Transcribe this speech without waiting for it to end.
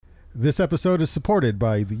This episode is supported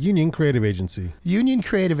by the Union Creative Agency. Union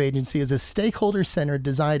Creative Agency is a stakeholder-centered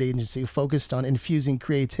design agency focused on infusing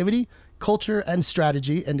creativity, culture, and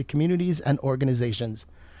strategy into communities and organizations.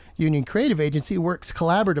 Union Creative Agency works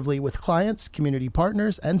collaboratively with clients, community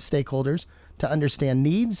partners, and stakeholders to understand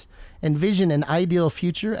needs, envision an ideal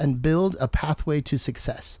future, and build a pathway to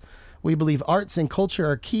success. We believe arts and culture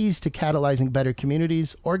are keys to catalyzing better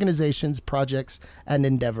communities, organizations, projects, and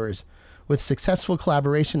endeavors. With successful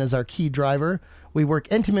collaboration as our key driver, we work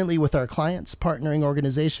intimately with our clients, partnering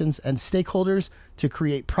organizations, and stakeholders to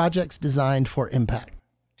create projects designed for impact.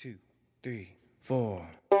 2, 3, 4.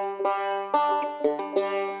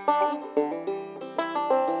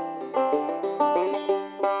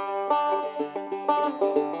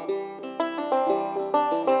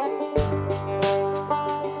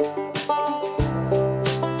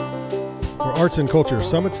 Where arts and culture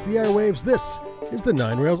summits the airwaves, this is the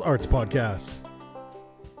Nine Rails Arts Podcast.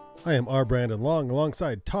 I am R. Brandon Long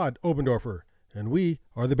alongside Todd Obendorfer, and we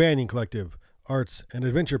are the Banyan Collective, arts and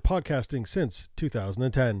adventure podcasting since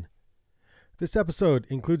 2010. This episode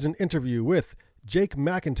includes an interview with Jake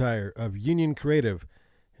McIntire of Union Creative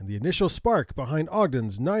and the initial spark behind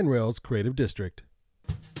Ogden's Nine Rails Creative District.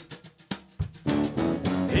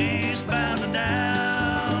 Eastbound and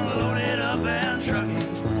down, loaded up and trucking.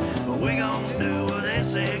 We gonna do what they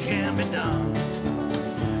say can be done.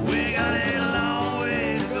 We got a long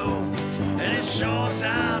way to go, and it's short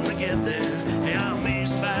time to get there. Hey, I'm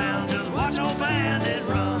eastbound, just watch old bandit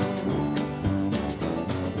run.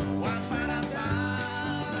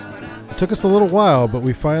 It took us a little while, but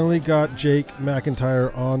we finally got Jake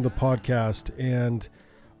McIntire on the podcast, and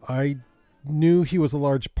I knew he was a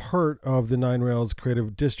large part of the Nine Rails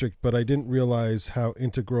Creative District, but I didn't realize how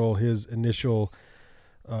integral his initial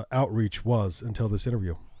outreach was until this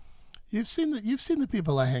interview. You've seen the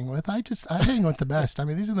people I hang with. I hang with the best. I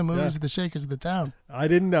mean, these are the movers, the shakers of the town. I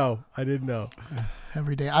didn't know.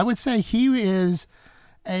 Every day. I would say he is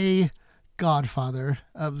a godfather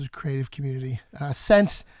of the creative community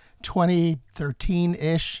since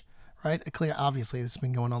 2013-ish, right? Obviously, this has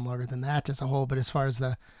been going on longer than that as a whole, but as far as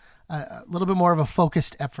the a little bit more of a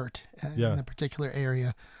focused effort in the particular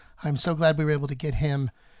area, I'm so glad we were able to get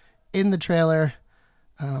him in the trailer.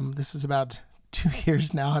 This is about 2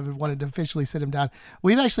 years now. I've wanted to officially sit him down.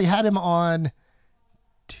 We've actually had him on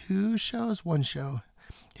one show.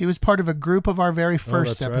 He was part of a group of our very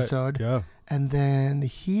first episode. Right. Yeah. And then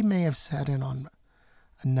he may have sat in on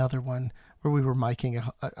another one where we were miking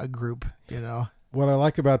a group, you know. What I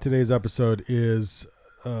like about today's episode is,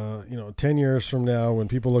 10 years from now, when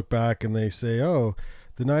people look back and they say, oh,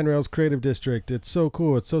 the Nine Rails Creative District, it's so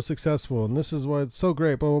cool, it's so successful, and this is why it's so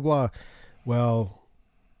great, blah, blah, blah. Well,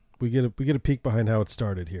 we get a peek behind how it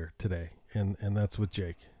started here today, and that's with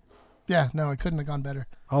Jake. Yeah, no, it couldn't have gone better.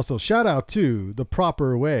 Also, shout out to The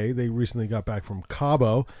Proper Way. They recently got back from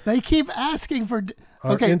Cabo. They keep asking for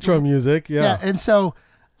our intro music. Yeah, and so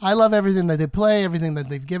I love everything that they play, everything that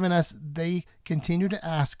they've given us. They continue to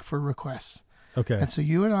ask for requests. Okay. And so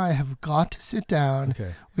you and I have got to sit down.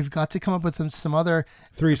 Okay. We've got to come up with some other,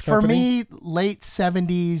 Three's for Company? me, late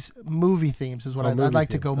 70s movie themes is what I'd like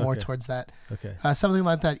to go more towards that. Okay. Something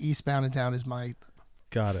like that, Eastbound and Down, is my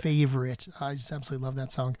favorite. I just absolutely love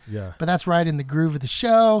that song. Yeah. But that's right in the groove of the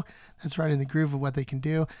show. That's right in the groove of what they can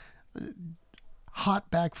do. Hot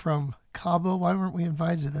back from Cabo. Why weren't we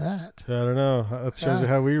invited to that? I don't know. That shows you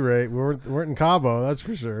how we rate. We weren't in Cabo, that's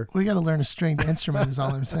for sure. We got to learn a stringed instrument is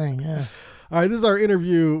all I'm saying, yeah. All right, this is our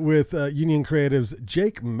interview with Union Creative's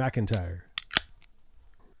Jake McIntire.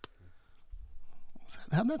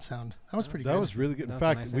 How'd that sound? That was pretty good. That was really good. In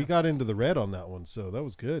fact, we got into the red on that one, so that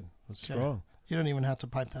was good. That's strong. You don't even have to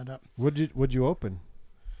pipe that up. What'd you open?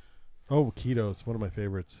 Oh, Ketos, one of my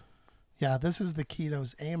favorites. Yeah, this is the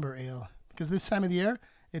Ketos Amber Ale. Because this time of the year,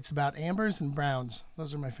 it's about ambers and browns.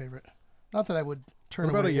 Those are my favorite. Not that I would turn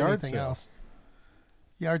away anything else.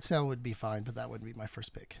 Yard sale would be fine, but that wouldn't be my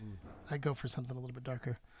first pick. I'd go for something a little bit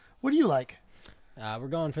darker. What do you like? We're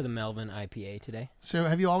going for the Melvin IPA today. So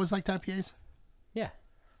have you always liked IPAs? Yeah.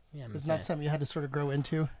 It's not something you had to sort of grow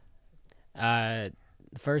into? The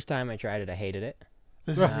first time I tried it, I hated it.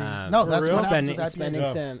 That's what happens with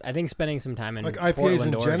IPAs. Spending some time in IPAs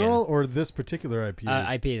Portland, in general, Oregon. Or this particular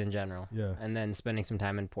IPA? IPAs in general. Yeah. And then spending some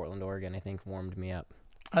time in Portland, Oregon, I think warmed me up.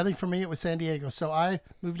 I think for me it was San Diego. So I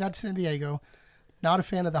moved out to San Diego. Not a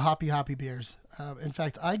fan of the hoppy beers. In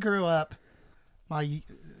fact, I grew up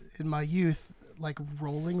in my youth like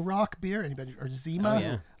Rolling Rock beer. Anybody or Zima? Oh,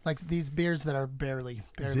 yeah. Like these beers that are barely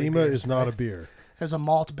Zima beers, is not right? a beer. It was a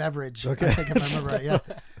malt beverage. Okay. I think if I remember right. Yeah.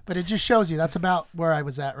 But it just shows you that's about where I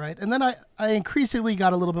was at, right? And then I increasingly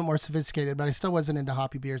got a little bit more sophisticated, but I still wasn't into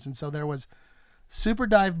hoppy beers. And so there was Super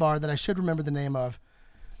Dive Bar that I should remember the name of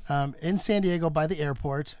in San Diego by the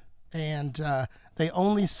airport. And they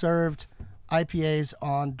only served IPAs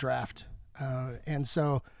on draft. And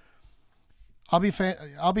so I'll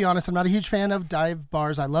be honest, I'm not a huge fan of dive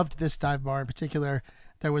bars. I loved this dive bar in particular.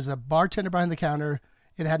 There was a bartender behind the counter.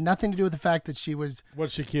 It had nothing to do with the fact that she was...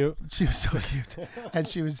 Was she cute? She was so cute. And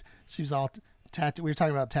she was all tattooed. We were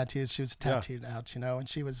talking about tattoos. She was tattooed out, and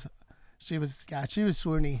she was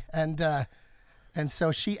swoony. And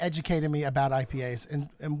so she educated me about IPAs.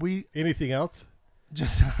 And we... Anything else?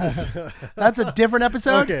 Just that's a different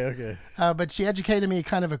episode. Okay. But she educated me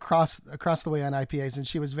kind of across the way on IPAs, and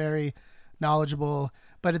she was very knowledgeable.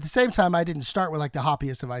 But at the same time, I didn't start with like the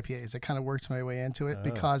hoppiest of IPAs. I kind of worked my way into it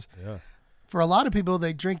because for a lot of people,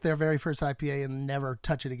 they drink their very first IPA and never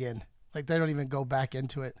touch it again. Like they don't even go back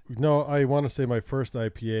into it. No, I want to say my first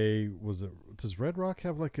IPA was does Red Rock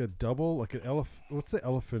have like a double, like an elephant? What's the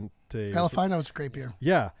elephant? Elefino was a great beer.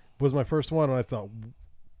 Yeah, was my first one, and I thought,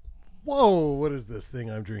 whoa, what is this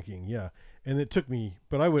thing I'm drinking? Yeah. And it took me,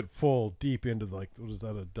 but I went full deep into like, was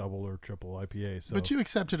that a double or triple IPA? So, but you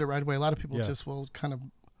accepted it right away. A lot of people just will kind of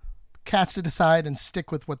cast it aside and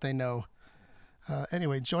stick with what they know.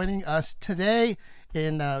 Anyway, joining us today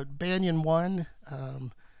in Banyan One,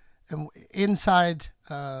 inside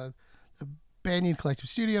the Banyan Collective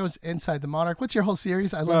Studios, inside the Monarch. What's your whole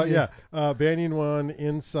series? I love it. Banyan One,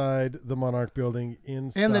 inside the Monarch building,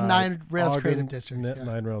 inside in the Nine Rails Ogden's Creative District.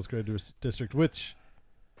 Nine Rails Creative District, which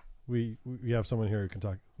we have someone here who can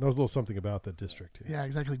talk. Knows a little something about that district. Here. Yeah,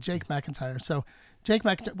 exactly. Jake McIntire. So, Jake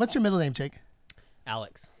McIntire, what's your middle name, Jake?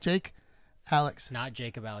 Alex. Jake, Alex. Not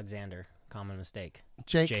Jacob Alexander. Common mistake.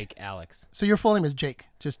 Jake Alex. So your full name is Jake,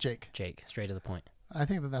 just Jake. Jake, straight to the point. I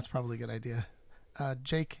think that's probably a good idea.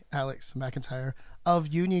 Jake Alex McIntire of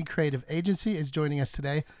Union Creative Agency is joining us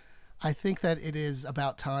today. I think that it is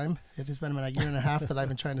about time. It has been about a year and a half that I've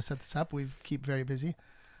been trying to set this up. We keep very busy.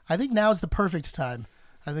 I think now is the perfect time.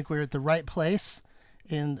 I think we're at the right place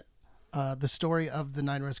in the story of the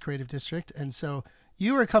Nine Rails Creative District. And so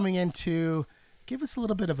you are coming in to give us a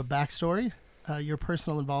little bit of a backstory, your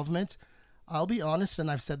personal involvement. I'll be honest,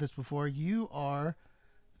 and I've said this before, you are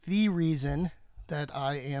the reason that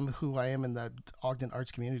I am who I am in the Ogden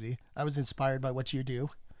arts community. I was inspired by what you do.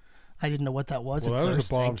 I didn't know what that was at first. Well, that was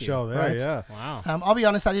a bombshell there, right? Yeah. Wow. I'll be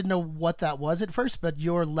honest, I didn't know what that was at first, but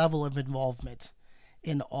your level of involvement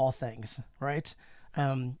in all things, right?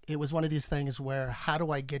 It was one of these things where how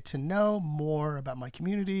do I get to know more about my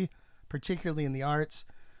community, particularly in the arts?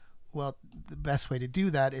 Well, the best way to do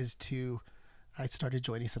that is I started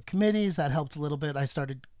joining some committees. That helped a little bit. I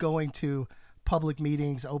started going to public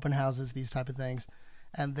meetings, open houses, these type of things.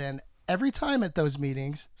 And then every time at those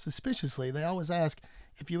meetings, suspiciously, they always ask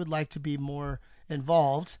if you would like to be more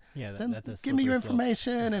involved. Yeah, then that's a give me your slippery slope.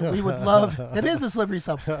 information, and we would love. It is a slippery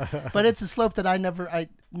slope, but it's a slope that I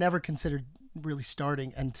never considered really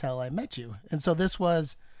starting until I met you. And so this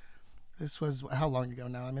was how long ago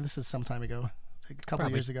now? I mean, this is some time ago, like a couple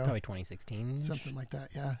of years ago, probably 2016, something like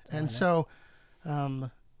that. Yeah, and so.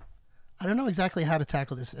 I don't know exactly how to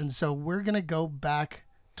tackle this, and so we're gonna go back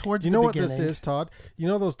towards the beginning. You know what this is, Todd? You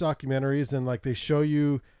know those documentaries and like they show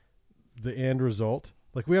you the end result?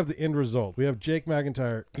 Like we have the end result. We have Jake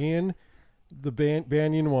McIntire in the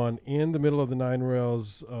Banyan One in the middle of the Nine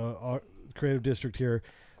Rails Creative District here.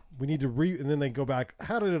 We need to and then they go back.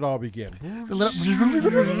 How did it all begin?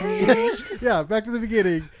 Yeah, back to the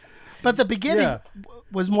beginning. But the beginning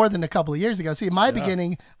was more than a couple of years ago. See, my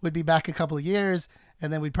beginning would be back a couple of years,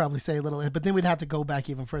 and then we'd probably say a little, but then we'd have to go back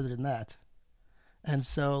even further than that. And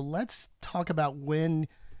so let's talk about when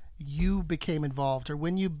you became involved or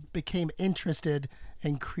when you became interested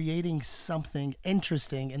in creating something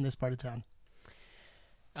interesting in this part of town.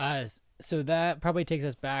 So that probably takes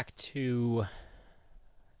us back to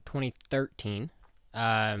 2013.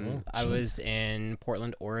 I was in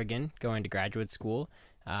Portland, Oregon, going to graduate school.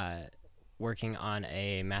 Working on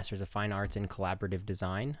a Master's of Fine Arts in Collaborative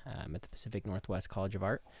Design at the Pacific Northwest College of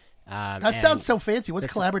Art. That sounds so fancy. What's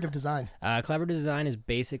collaborative design? Collaborative design is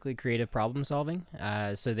basically creative problem solving.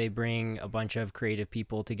 So they bring a bunch of creative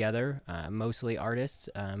people together, mostly artists,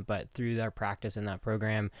 but through their practice in that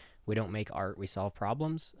program, we don't make art, we solve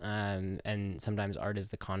problems. And sometimes art is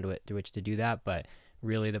the conduit through which to do that, but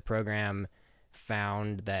really the program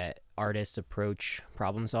found that artists approach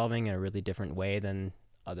problem solving in a really different way than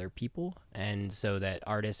other people, and so that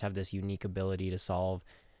artists have this unique ability to solve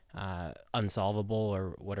unsolvable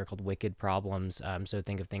or what are called wicked problems. So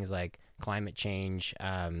think of things like climate change,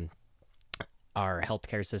 our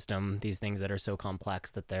healthcare system, these things that are so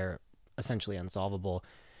complex that they're essentially unsolvable.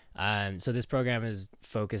 So this program is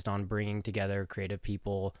focused on bringing together creative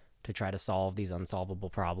people to try to solve these unsolvable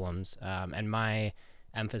problems. And my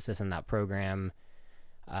emphasis in that program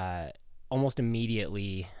almost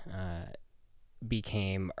immediately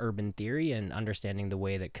became urban theory and understanding the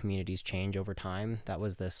way that communities change over time. That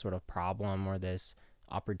was this sort of problem or this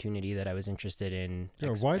opportunity that I was interested in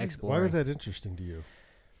exploring. Why was that interesting to you?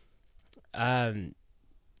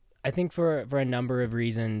 I think for a number of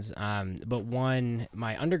reasons, but one,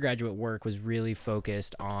 my undergraduate work was really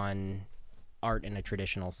focused on art in a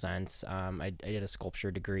traditional sense. I did a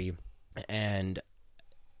sculpture degree, and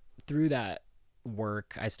through that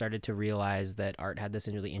work, I started to realize that art had this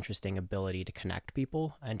really interesting ability to connect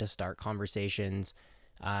people and to start conversations,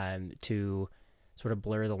 to sort of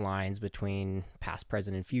blur the lines between past,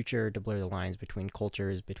 present, and future, to blur the lines between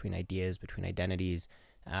cultures, between ideas, between identities.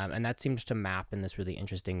 And that seemed to map in this really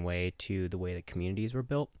interesting way to the way that communities were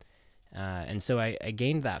built. And so I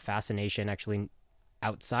gained that fascination actually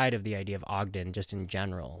outside of the idea of Ogden, just in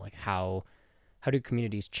general, like how do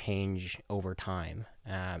communities change over time?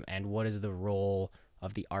 And what is the role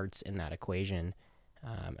of the arts in that equation?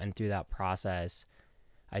 And through that process,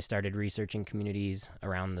 I started researching communities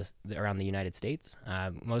around the United States,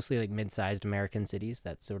 mostly like mid-sized American cities.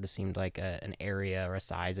 That sort of seemed like an area or a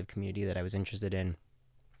size of community that I was interested in.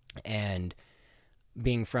 And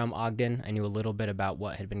being from Ogden, I knew a little bit about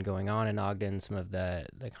what had been going on in Ogden, some of the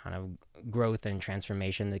kind of growth and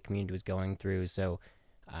transformation the community was going through. So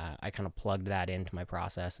I kind of plugged that into my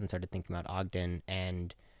process and started thinking about Ogden.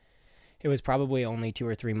 And it was probably only 2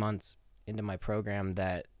 or 3 months into my program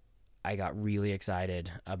that I got really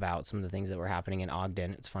excited about some of the things that were happening in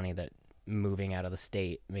Ogden. It's funny that moving out of the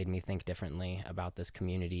state made me think differently about this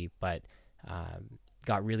community, but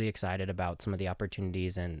got really excited about some of the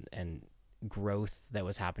opportunities and growth that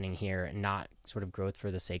was happening here, and not sort of growth for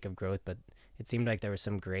the sake of growth, but it seemed like there was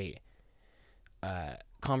some great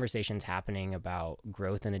conversations happening about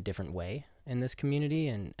growth in a different way in this community,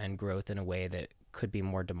 and growth in a way that could be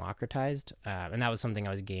more democratized. And that was something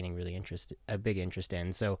I was gaining really a big interest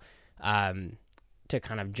in. So to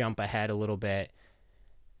kind of jump ahead a little bit,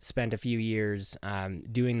 spent a few years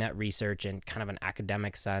doing that research in kind of an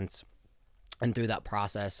academic sense. And through that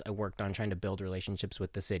process, I worked on trying to build relationships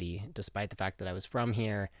with the city. Despite the fact that I was from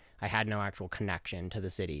here, I had no actual connection to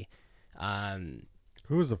the city.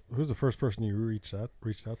 Who's the first person you reached out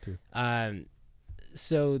to?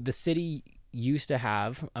 So the city used to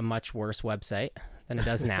have a much worse website than it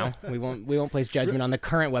does now. We won't place judgment on the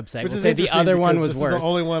current website. We'll say the other one was worse. This is the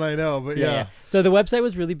only one I know, but yeah. So the website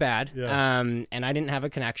was really bad, Yeah. and I didn't have a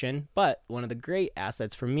connection. But one of the great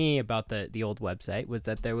assets for me about the old website was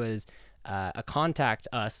that there was a contact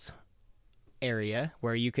us area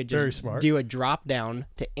where you could just do a drop down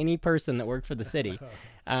to any person that worked for the city.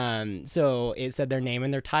 So it said their name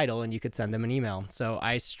and their title, and you could send them an email. So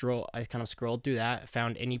I kind of scrolled through that,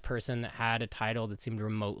 found any person that had a title that seemed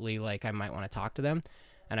remotely like I might want to talk to them,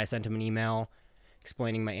 and I sent them an email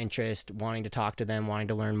explaining my interest, wanting to talk to them, wanting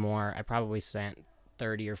to learn more. I probably sent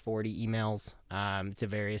 30 or 40 emails to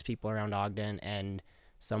various people around Ogden, and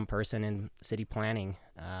some person in city planning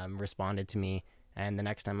responded to me. And the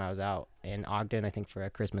next time I was out in Ogden, I think for a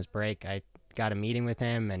Christmas break, I got a meeting with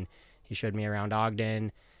him, and he showed me around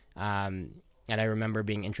Ogden. And I remember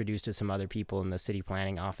being introduced to some other people in the city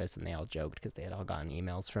planning office, and they all joked because they had all gotten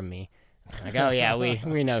emails from me. Like, oh yeah,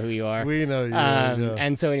 we know who you are. We know you.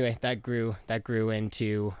 And so anyway, that grew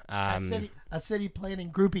into a city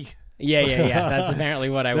planning groupie. Yeah. That's apparently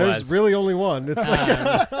what I was. There's really only one. It's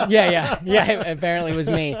like yeah. Apparently it was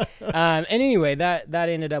me. And anyway, that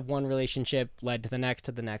ended up, one relationship led to the next,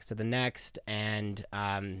 and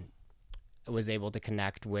was able to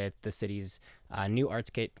connect with the city's new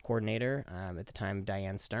artscape coordinator at the time,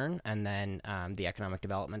 Diane Stern, and then the economic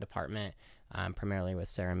development department, primarily with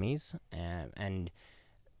Sarah Mies, and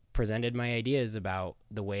presented my ideas about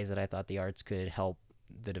the ways that I thought the arts could help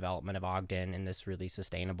the development of Ogden in this really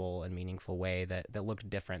sustainable and meaningful way that looked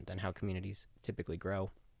different than how communities typically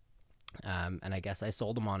grow. And I guess I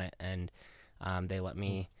sold them on it, and they let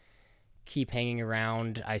me keep hanging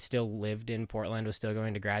around. I still lived in Portland, was still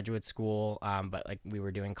going to graduate school, but like we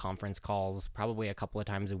were doing conference calls probably a couple of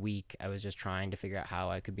times a week. I was just trying to figure out how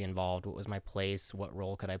I could be involved, what was my place, what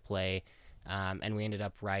role could I play, and we ended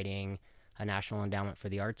up writing a National Endowment for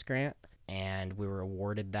the Arts grant, and we were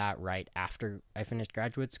awarded that right after I finished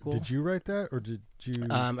graduate school. Did you write that, or did you?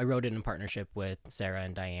 I wrote it in partnership with Sarah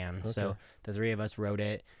and Diane. Okay. So the three of us wrote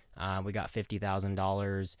it. We got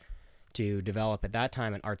 $50,000 to develop at that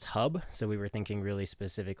time an arts hub. So we were thinking really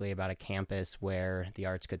specifically about a campus where the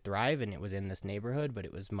arts could thrive, and it was in this neighborhood, but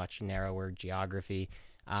it was much narrower geography.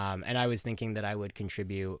 And I was thinking that I would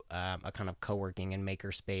contribute a kind of co-working and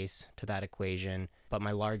maker space to that equation, but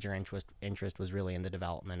my larger interest was really in the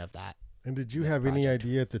development of that. And did you have any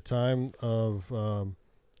idea at the time of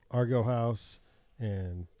Argo House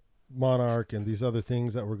and Monarch and these other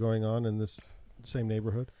things that were going on in this same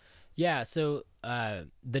neighborhood? Yeah, so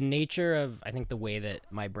the nature of, I think, the way that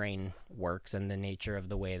my brain works and the nature of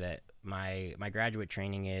the way that my graduate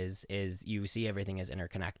training is you see everything as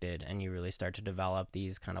interconnected, and you really start to develop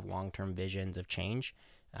these kind of long-term visions of change.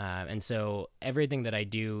 And so everything that I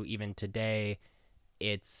do, even today,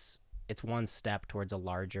 it's one step towards a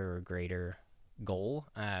larger or greater goal.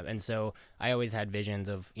 And so I always had visions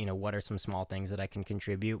of, what are some small things that I can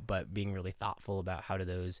contribute, but being really thoughtful about how do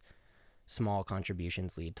those small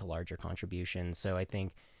contributions lead to larger contributions. So I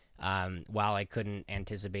think while I couldn't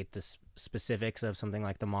anticipate the specifics of something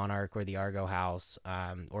like the Monarch or the Argo House,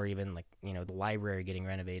 or even like, the library getting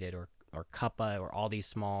renovated or Cuppa or all these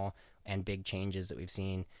small and big changes that we've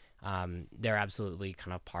seen, they're absolutely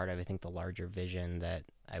kind of part of, I think, the larger vision that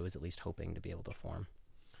I was at least hoping to be able to form.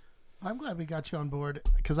 I'm glad we got you on board,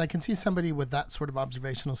 because I can see somebody with that sort of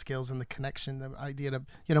observational skills and the connection, the idea of,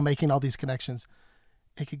 making all these connections.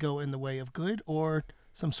 It could go in the way of good or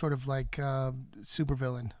some sort of like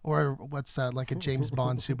supervillain, or what's like a James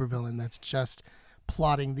Bond supervillain that's just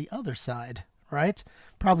plotting the other side, right?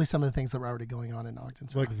 Probably some of the things that were already going on in Ogden.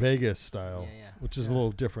 Like Vegas style, Yeah. which is a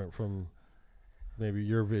little different from maybe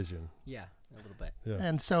your vision. Yeah, a little bit. Yeah.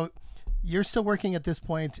 And so you're still working at this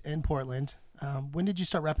point in Portland. When did you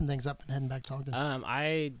start wrapping things up and heading back to Ogden?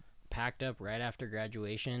 I packed up right after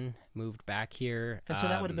graduation, moved back here. And so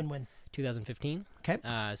that would have been when? 2015.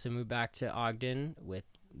 Okay. So moved back to Ogden with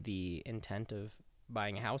the intent of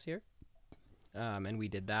buying a house here. And we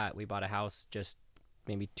did that. We bought a house just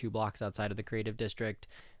maybe 2 blocks outside of the creative district.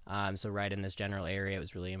 So right in this general area, it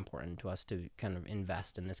was really important to us to kind of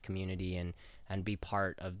invest in this community and be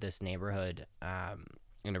part of this neighborhood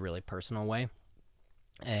in a really personal way.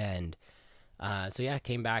 And I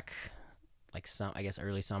came back like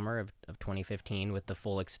early summer of 2015 with the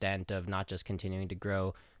full extent of not just continuing to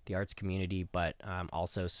grow the arts community, but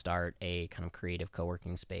also start a kind of creative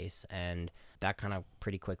co-working space. And that kind of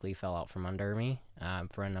pretty quickly fell out from under me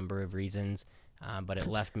for a number of reasons. But it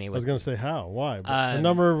left me with... I was going to say how, why, but a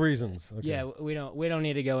number of reasons. Okay. Yeah, we don't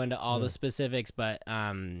need to go into all the specifics, but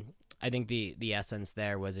I think the essence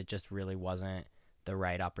there was it just really wasn't the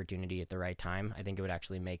right opportunity at the right time. I think it would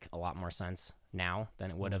actually make a lot more sense now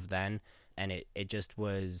than it would have then. And it just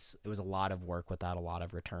was a lot of work without a lot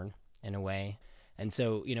of return in a way. And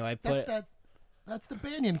so, I put... That's the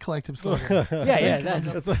Banyan Collective slogan.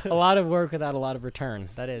 That's a lot of work without a lot of return.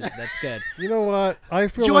 That's good. You know what? I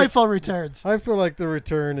feel Joyful returns. I feel like the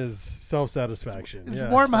return is self-satisfaction. It's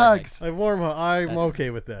warm hugs. I'm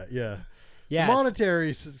okay with that. Yeah. Yeah. The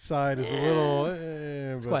monetary side is a little...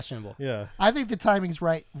 it's questionable. Yeah. I think the timing's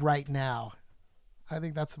right now. I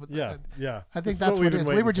think that's what... Yeah. I think that's what it is.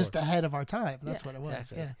 We were just ahead of our time. That's what it was.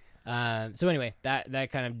 Exactly. Yeah. So anyway,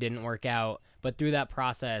 that kind of didn't work out. But through that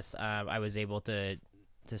process, I was able to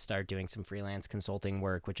start doing some freelance consulting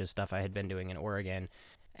work, which is stuff I had been doing in Oregon,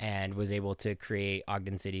 and was able to create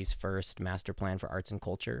Ogden City's first master plan for arts and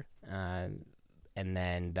culture. And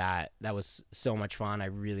then that was so much fun. I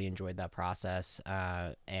really enjoyed that process,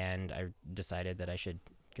 and I decided that I should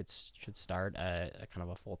start a kind of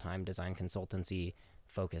a full-time design consultancy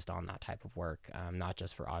focused on that type of work, not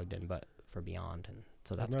just for Ogden, but for beyond. And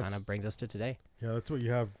so that's kind of brings us to today. Yeah, that's what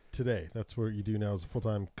you have today. That's what you do now is a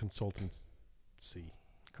full-time consultancy.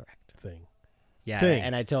 Correct. Thing. Yeah,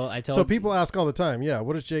 and I told. So people ask all the time,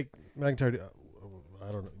 what does Jake McIntire do?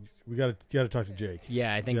 I don't know. You got to talk to Jake.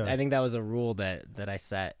 Yeah, I think that was a rule that I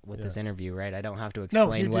set with this interview, right? I don't have to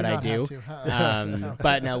explain what I do.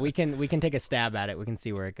 But no, we can take a stab at it. We can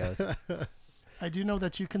see where it goes. I do know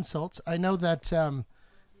that you consult. I know that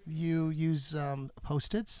you use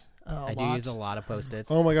Post-its. I do use a lot of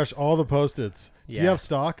Post-its. Oh my gosh, all the Post-its. Yeah. Do you have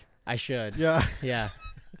stock? I should. Yeah. Yeah.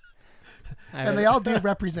 And they all do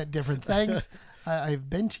represent different things. I've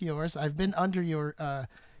been to yours. I've been under your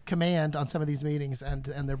command on some of these meetings, and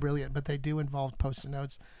they're brilliant, but they do involve Post-it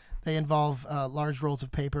notes. They involve large rolls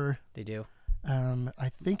of paper. They do.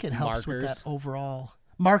 I think it helps Markers. with that overall.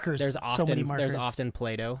 Markers. There's so many markers. There's often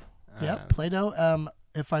Play-Doh. Play-Doh.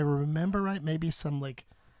 If I remember right, maybe some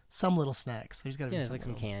little snacks. There's got to be some like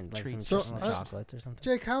some canned, like treats. some chocolates or something.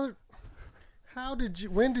 Jake,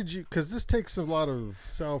 when did you, because this takes a lot of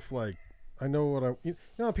self, like, I know what you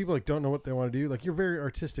know how people like don't know what they want to do? Like, you're very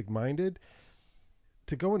artistic minded.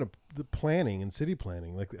 to go into the planning and city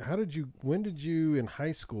planning, like when did you in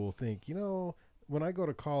high school think, when I go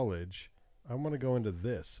to college, I want to go into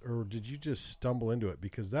this, or did you just stumble into it?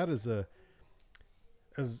 Because that is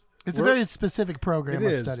it's a very specific program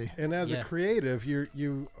of study. And as a creative,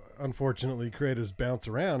 you unfortunately, creatives bounce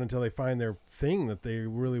around until they find their thing that they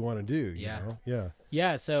really want to do. You know?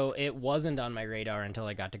 Yeah. So it wasn't on my radar until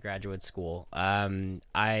I got to graduate school.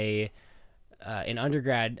 In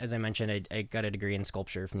undergrad, as I mentioned, I got a degree in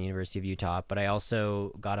sculpture from the University of Utah, but I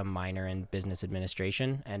also got a minor in business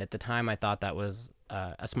administration. And at the time, I thought that was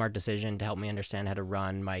a smart decision to help me understand how to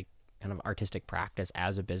run my kind of artistic practice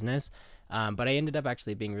as a business. But I ended up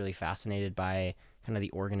actually being really fascinated by kind of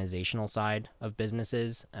the organizational side of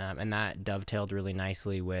businesses. And that dovetailed really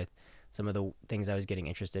nicely with some of the things I was getting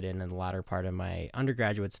interested in the latter part of my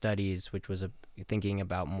undergraduate studies, which was thinking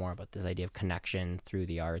about more about this idea of connection through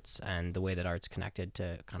the arts and the way that art's connected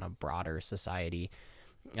to kind of broader society.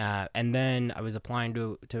 And then I was applying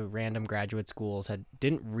to random graduate schools,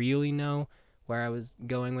 didn't really know where I was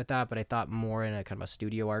going with that, but I thought more in a kind of a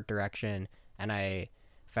studio art direction. And I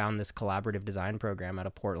found this collaborative design program out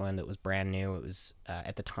of Portland. It was brand new. It was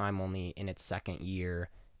at the time only in its second year.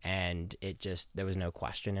 And there was no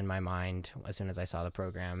question in my mind. As soon as I saw the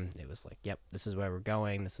program, it was like, yep, this is where we're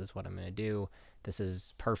going. This is what I'm going to do. This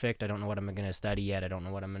is perfect. I don't know what I'm going to study yet. I don't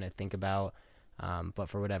know what I'm going to think about. But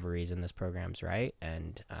for whatever reason, this program's right.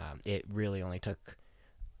 And it really only took,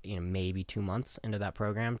 maybe 2 months into that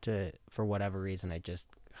program for whatever reason, I just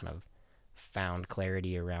kind of found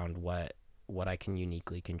clarity around what I can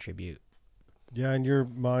uniquely contribute. Yeah. And your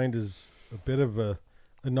mind is a bit of a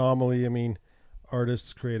anomaly. I mean,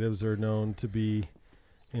 artists, creatives are known to be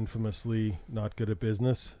infamously not good at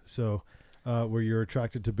business. So where you're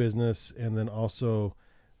attracted to business, and then also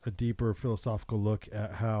a deeper philosophical look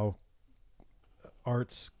at how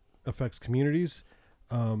arts affects communities.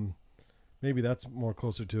 Maybe that's more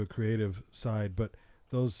closer to a creative side, but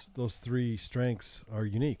those three strengths are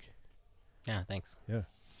unique. Yeah, thanks. Yeah.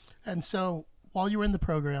 And so while you were in the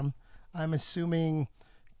program, I'm assuming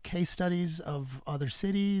case studies of other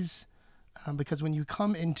cities, because when you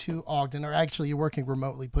come into Ogden, or actually you're working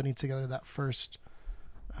remotely putting together that first,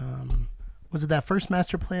 was it that first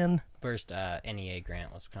master plan? First NEA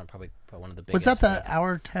grant was kind of probably one of the biggest. Was that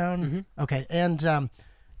Our Town? Mm-hmm. Okay.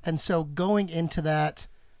 And so going into that,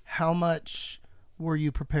 how much were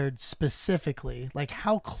you prepared specifically? Like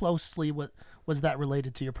how closely was that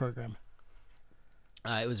related to your program?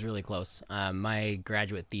 It was really close. My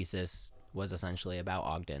graduate thesis was essentially about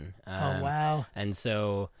Ogden. Oh, wow. And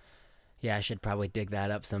so, yeah, I should probably dig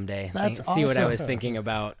that up someday. That's see what I awesome. was thinking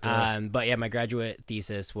about. Yeah. But yeah, my graduate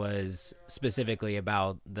thesis was specifically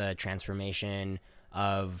about the transformation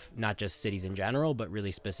of not just cities in general, but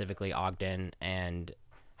really specifically Ogden, and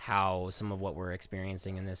how some of what we're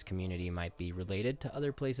experiencing in this community might be related to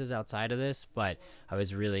other places outside of this. But I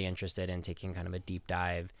was really interested in taking kind of a deep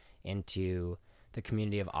dive into the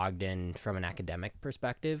community of Ogden from an academic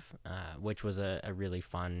perspective, which was a really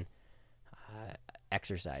fun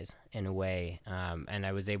exercise in a way. And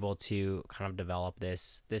I was able to kind of develop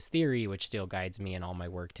this theory, which still guides me in all my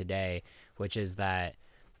work today, which is that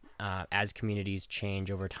as communities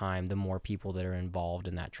change over time, the more people that are involved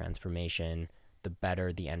in that transformation, the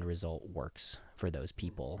better the end result works for those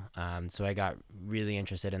people. So I got really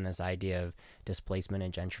interested in this idea of displacement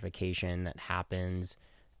and gentrification that happens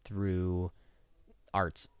through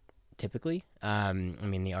arts typically. I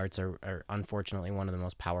mean, the arts are unfortunately one of the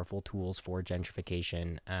most powerful tools for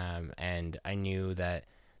gentrification. And I knew that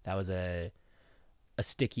was a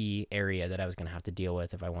sticky area that I was going to have to deal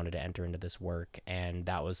with if I wanted to enter into this work. And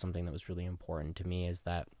that was something that was really important to me, is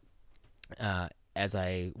that as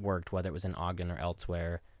I worked, whether it was in Ogden or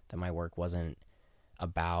elsewhere, that my work wasn't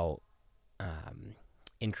about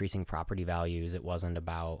increasing property values. It wasn't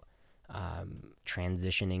about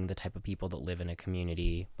transitioning the type of people that live in a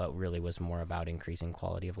community, but really was more about increasing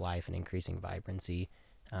quality of life and increasing vibrancy,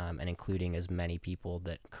 and including as many people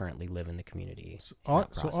that currently live in the community. So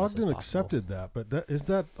Ogden accepted that, but is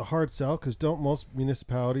that a hard sell? Because don't most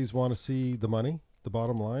municipalities want to see the money, the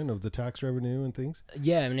bottom line of the tax revenue and things?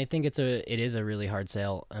 Yeah, I mean, I think it is a really hard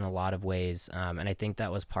sale in a lot of ways, and I think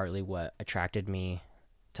that was partly what attracted me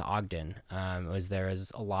to Ogden. Was there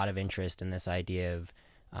is a lot of interest in this idea of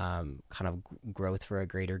kind of growth for a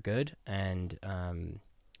greater good, and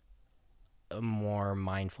a more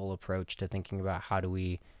mindful approach to thinking about how do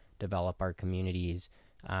we develop our communities,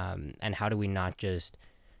 and how do we not just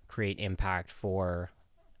create impact for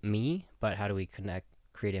me, but how do we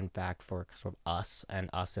create impact for sort of us and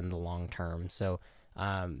us in the long term. So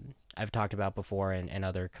I've talked about before in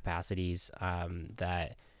other capacities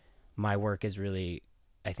that my work is really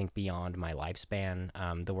I think, beyond my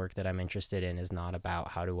lifespan. The work that I'm interested in is not about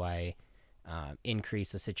how do I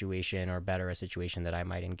increase a situation or better a situation that I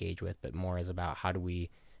might engage with, but more is about how do we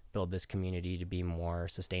build this community to be more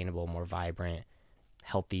sustainable, more vibrant,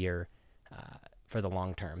 healthier for the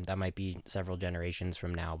long term. That might be several generations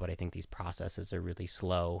from now, but I think these processes are really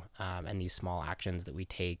slow, and these small actions that we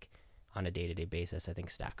take on a day-to-day basis, I think,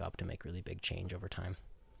 stack up to make really big change over time.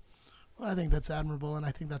 Well, I think that's admirable, and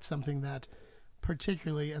I think that's something that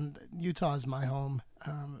particularly, and Utah is my home,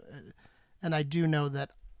 and I do know that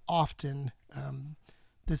often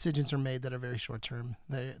decisions are made that are very short term.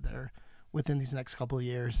 They're within these next couple of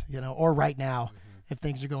years, or right now. Mm-hmm. If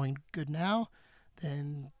things are going good now,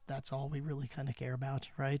 then that's all we really kind of care about,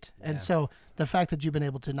 right? Yeah. And so the fact that you've been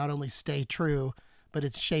able to not only stay true, but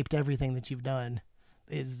it's shaped everything that you've done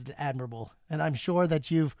is admirable. And I'm sure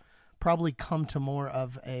that you've probably come to more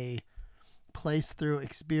of a place through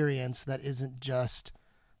experience that isn't just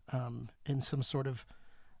in some sort of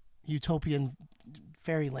utopian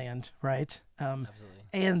fairyland, right? Absolutely.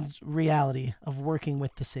 And reality of working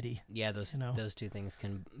with the city. Yeah, those two things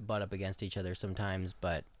can butt up against each other sometimes,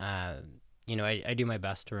 but I do my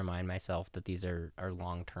best to remind myself that these are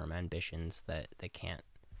long-term ambitions that can't,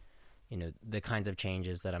 the kinds of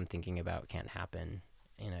changes that I'm thinking about can't happen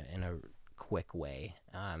in a quick way.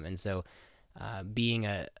 And so being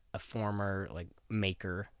a former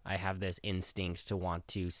maker, I have this instinct to want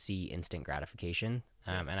to see instant gratification.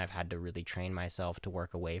 Yes. And I've had to really train myself to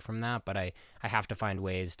work away from that, but I have to find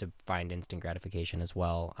ways to find instant gratification as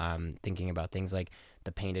well. Thinking about things like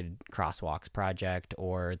the Painted Crosswalks project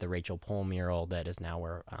or the Rachel Pohl mural that is now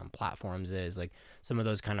where Platforms is, some of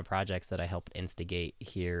those kind of projects that I helped instigate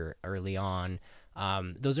here early on.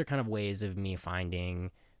 Those are kind of ways of me finding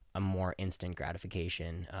a more instant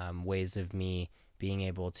gratification, ways of me being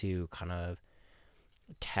able to kind of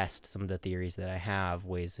test some of the theories that I have,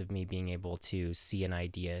 ways of me being able to see an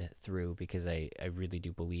idea through, because I really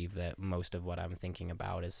do believe that most of what I'm thinking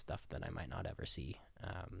about is stuff that I might not ever see.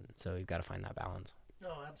 So you've got to find that balance.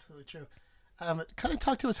 Oh, absolutely true. Kind of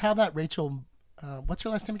talk to us how that Rachel, what's her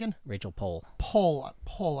last name again? Rachel Pohl.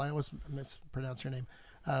 Pohl. I always mispronounce her name.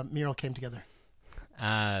 Mural came together.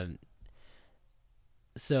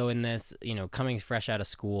 So in this, coming fresh out of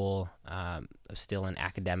school, still in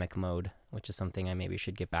academic mode, which is something I maybe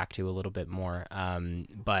should get back to a little bit more.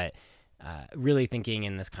 But really thinking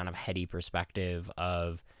in this kind of heady perspective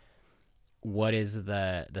of what is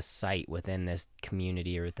the site within this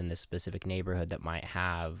community or within this specific neighborhood that might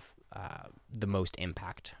have the most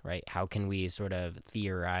impact, right? How can we sort of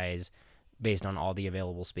theorize based on all the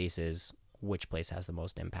available spaces, which place has the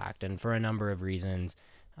most impact? And for a number of reasons,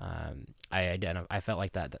 I felt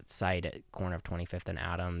like that site at corner of 25th and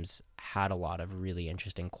Adams had a lot of really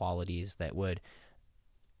interesting qualities that would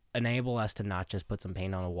enable us to not just put some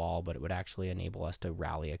paint on a wall, but it would actually enable us to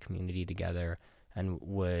rally a community together and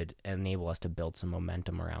would enable us to build some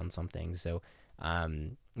momentum around something. So,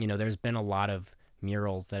 there's been a lot of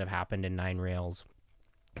murals that have happened in Nine Rails,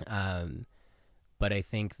 but I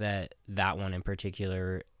think that one in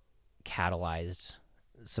particular catalyzed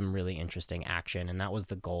some really interesting action, and that was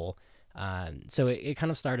the goal. So it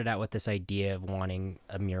kind of started out with this idea of wanting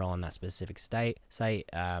a mural on that specific site.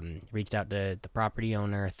 Reached out to the property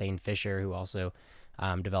owner, Thane Fisher, who also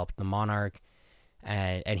developed the Monarch,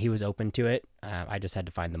 and he was open to it. I just had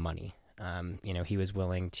to find the money. He was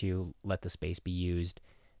willing to let the space be used.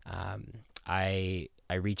 I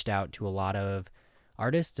reached out to a lot of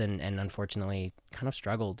artists and unfortunately kind of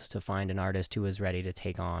struggled to find an artist who was ready to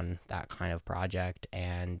take on that kind of project.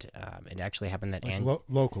 And it actually happened that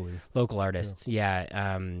local artists. Yeah.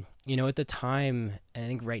 At the time, I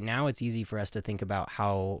think right now it's easy for us to think about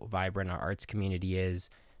how vibrant our arts community is.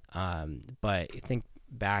 But I think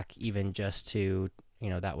back even just to,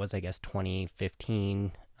 that was, I guess,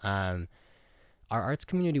 2015. Our arts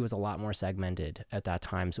community was a lot more segmented at that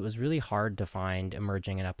time, so it was really hard to find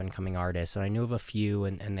emerging and up-and-coming artists. And I knew of a few,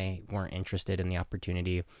 and they weren't interested in the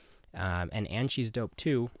opportunity. And She's Dope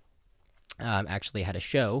Too actually had a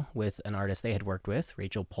show with an artist they had worked with,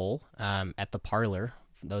 Rachel Pohl, at the Parlor.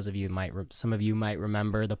 Those of you some of you might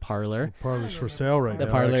remember the Parlor. The Parlor's for sale right now.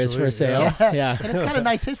 The Parlor is for sale. Yeah. And it's got a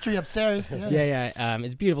nice history upstairs. Yeah.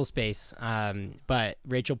 It's a beautiful space. But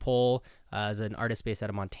Rachel Pohl is an artist based out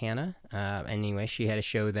of Montana. Anyway, she had a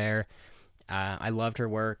show there. I loved her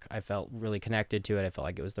work. I felt really connected to it. I felt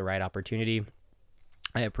like it was the right opportunity.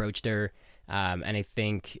 I approached her, and I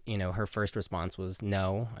think, her first response was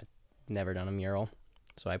no. I'd never done a mural.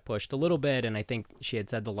 So I pushed a little bit, and I think she had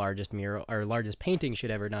said the largest mural or largest painting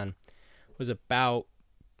she'd ever done was about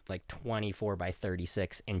 24 by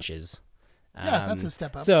 36 inches. Yeah, that's a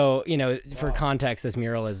step up. So, for context, this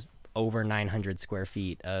mural is over 900 square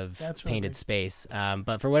feet of That's really painted big. space.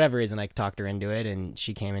 But for whatever reason, I talked her into it, and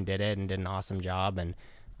she came and did it and did an awesome job. And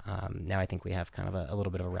now I think we have kind of a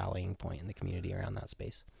little bit of a rallying point in the community around that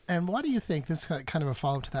space. And why do you think, this is kind of a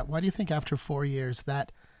follow-up to that, why do you think after 4 years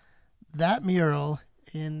that mural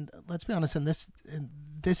let's be honest, in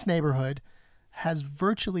this neighborhood has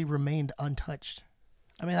virtually remained untouched?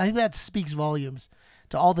 I mean, I think that speaks volumes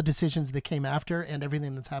to all the decisions that came after and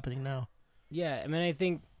everything that's happening now. Yeah, I mean, I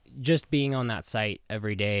think just being on that site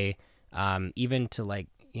every day, even to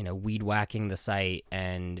weed whacking the site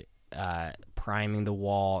and priming the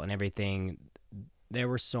wall and everything, there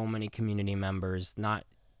were so many community members, not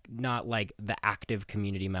like the active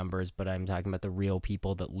community members, but I'm talking about the real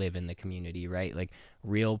people that live in the community, right? Like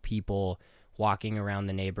real people walking around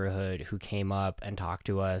the neighborhood who came up and talked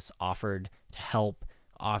to us, offered to help,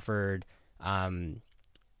 offered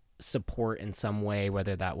support in some way,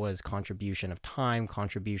 whether that was contribution of time,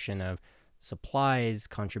 contribution of supplies,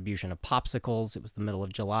 contribution of popsicles. It was the middle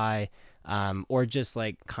of July, or just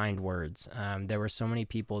like kind words. There were so many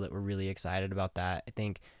people that were really excited about that. I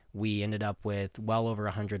think we ended up with well over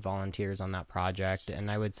 100 volunteers on that project,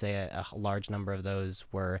 and I would say a large number of those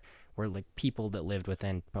were like people that lived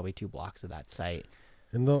within probably 2 blocks of that site.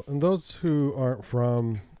 And those who aren't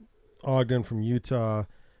from Ogden, from Utah,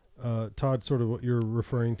 Todd, sort of what you're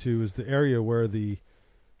referring to is the area where this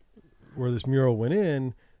mural went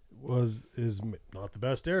in is not the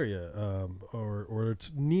best area, or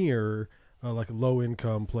it's near like a low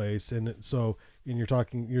income place, and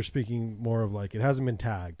you're speaking more of like it hasn't been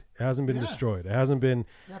tagged, it hasn't been destroyed, it hasn't been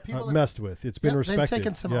messed with, it's been respected. They've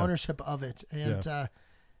taken some ownership of it,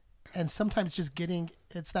 and sometimes just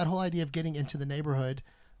it's that whole idea of getting into the neighborhood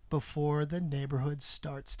before the neighborhood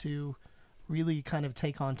starts to really kind of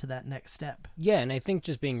take on to that next step. Yeah, and I think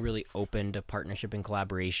just being really open to partnership and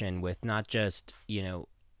collaboration with not just,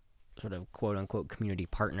 sort of quote unquote community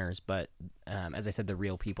partners, but as I said, the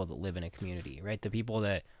real people that live in a community, right? The people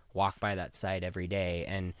that walk by that site every day,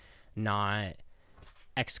 and not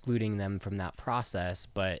excluding them from that process,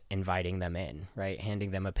 but inviting them in, right?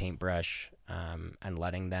 Handing them a paintbrush and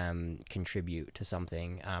letting them contribute to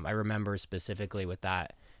something. I remember specifically with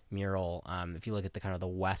that mural, if you look at the kind of the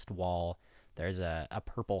west wall, there's a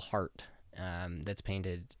purple heart that's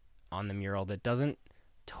painted on the mural that doesn't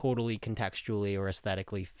totally contextually or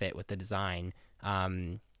aesthetically fit with the design.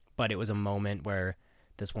 But it was a moment where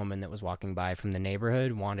this woman that was walking by from the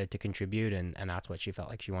neighborhood wanted to contribute, and that's what she felt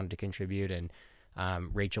like she wanted to contribute. And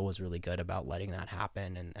Rachel was really good about letting that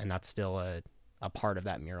happen. And that's still a part of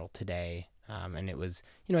that mural today. And it was,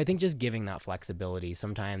 I think just giving that flexibility.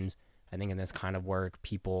 Sometimes I think in this kind of work,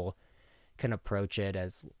 people can approach it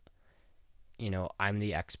as, I'm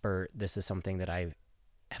the expert. This is something that I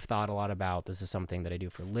have thought a lot about. This is something that I do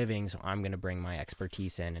for a living. So I'm going to bring my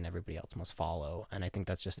expertise in and everybody else must follow. And I think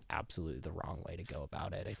that's just absolutely the wrong way to go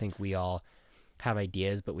about it. I think we all have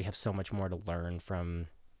ideas, but we have so much more to learn from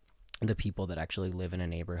the people that actually live in a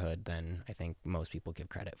neighborhood than I think most people give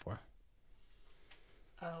credit for.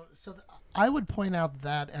 I would point out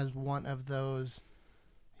that as one of those,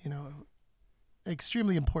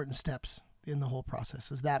 extremely important steps in the whole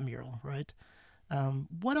process is that mural, right?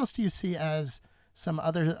 What else do you see as some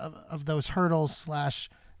other of those hurdles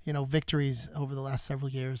 / victories over the last several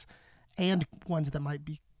years, and ones that might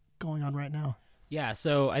be going on right now? Yeah,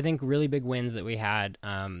 so I think really big wins that we had,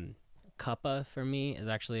 Cuppa for me is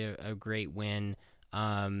actually a great win,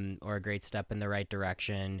 or a great step in the right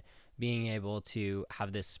direction. Being able to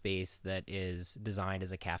have this space that is designed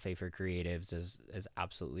as a cafe for creatives is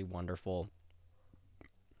absolutely wonderful.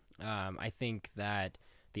 I think that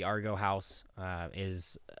the Argo House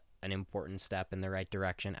is an important step in the right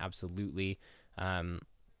direction, absolutely.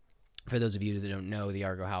 For those of you that don't know, the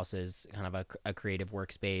Argo House is kind of a creative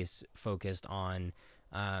workspace focused on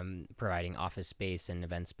providing office space and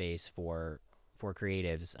event space for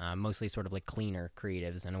creatives, mostly sort of like cleaner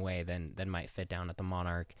creatives in a way than might fit down at the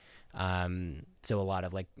Monarch. So a lot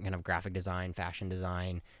of like kind of graphic design, fashion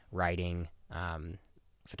design, writing,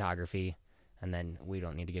 photography. And then we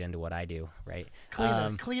don't need to get into what I do, right?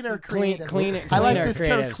 Cleaner creative. Cleaner I like this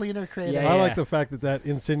term, creatives. cleaner creative. Yeah, I like the fact that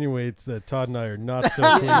insinuates that Todd and I are not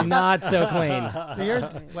so clean. Not so clean.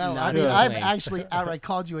 I've actually outright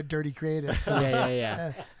called you a dirty creative. So.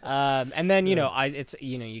 Yeah. And then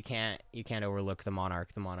you can't overlook the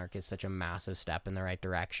Monarch. The Monarch is such a massive step in the right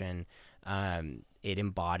direction. it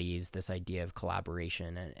embodies this idea of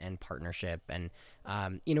collaboration and partnership. And,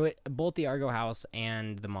 both the Argo House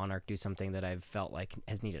and the Monarch do something that I've felt like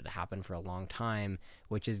has needed to happen for a long time,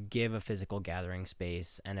 which is give a physical gathering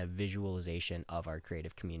space and a visualization of our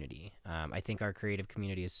creative community. I think our creative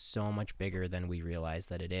community is so much bigger than we realize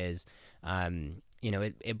that it is.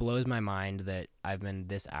 It blows my mind that I've been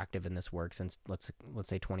this active in this work since let's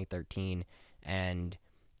say 2013, and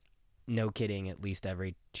no kidding, at least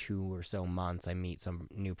every 2 or so months I meet some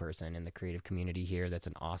new person in the creative community here that's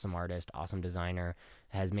an awesome artist, awesome designer,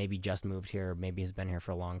 has maybe just moved here, maybe has been here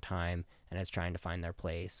for a long time, and is trying to find their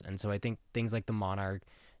place. And so I think things like the Monarch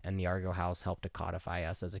and the Argo House help to codify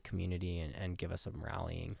us as a community and give us some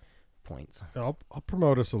rallying points. I'll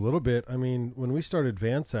promote us a little bit. I mean, when we started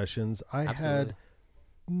Van Sessions, I had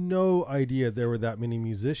no idea there were that many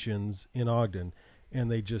musicians in Ogden, and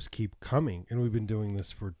they just keep coming. And we've been doing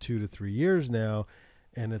this for 2 to 3 years now,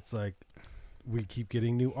 and it's like we keep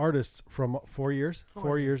getting new artists from 4 years,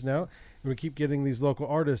 4 years now, and we keep getting these local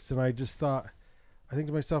artists. And I think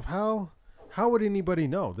to myself, how would anybody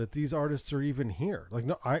know that these artists are even here? Like,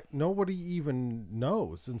 nobody even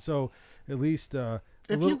knows. And so at least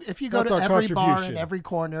if you go to every bar and every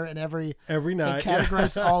corner and every night, and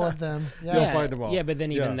categorize all of them, you'll find them all. Yeah, but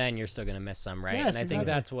then even then you're still going to miss some, right? Yes, and I think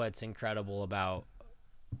that's what's incredible about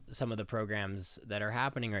some of the programs that are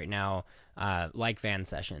happening right now, like Van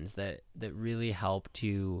Sessions, that really help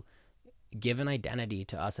to give an identity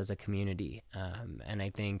to us as a community. And I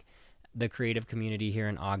think the creative community here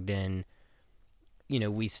in Ogden,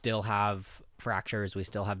 we still have fractures, we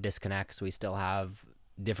still have disconnects, we still have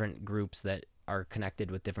different groups that are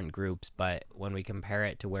connected with different groups. But when we compare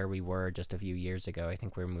it to where we were just a few years ago, I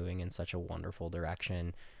think we're moving in such a wonderful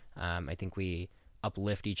direction. I think we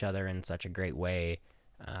uplift each other in such a great way.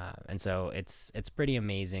 And so it's pretty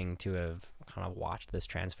amazing to have kind of watched this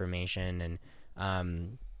transformation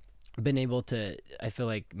and been able to, I feel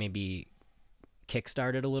like, maybe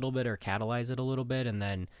kickstart it a little bit or catalyze it a little bit, and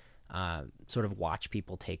then sort of watch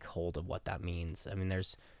people take hold of what that means. I mean,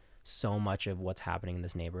 there's so much of what's happening in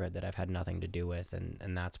this neighborhood that I've had nothing to do with,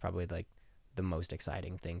 and that's probably like the most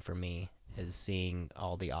exciting thing for me, is seeing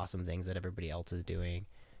all the awesome things that everybody else is doing.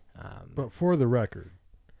 But for the record,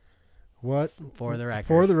 because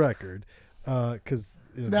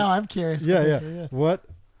now I'm curious. Yeah. What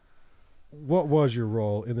was your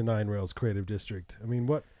role in the Nine Rails Creative District? I mean,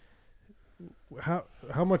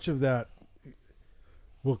 how much of that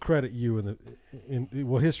will credit you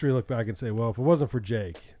will history look back and say, well, if it wasn't for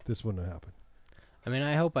Jake, this wouldn't have happened? I mean,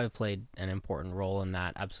 I hope I've played an important role in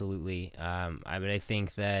that. Absolutely. I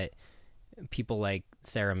think that people like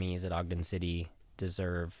Sarah Mees at Ogden City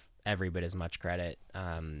deserve every bit as much credit.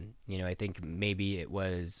 I think maybe it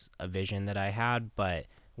was a vision that I had, but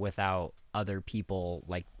without other people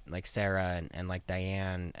like Sarah and like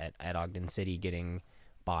Diane at Ogden City getting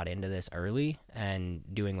bought into this early and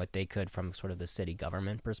doing what they could from sort of the city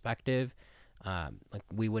government perspective,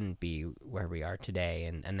 we wouldn't be where we are today.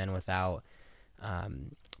 And then without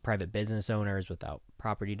private business owners, without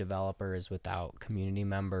property developers, without community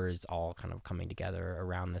members all kind of coming together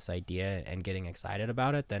around this idea and getting excited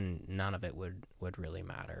about it, then none of it would really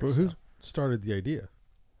matter. But who started the idea?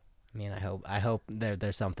 I mean, I hope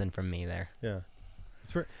there's something from me there. Yeah.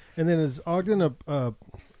 And then is Ogden a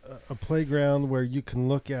playground where you can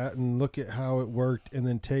look at how it worked and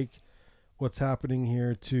then take what's happening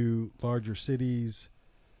here to larger cities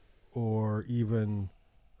or even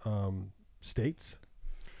states?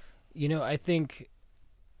 I think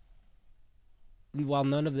while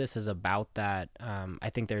none of this is about that, I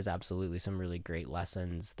think there's absolutely some really great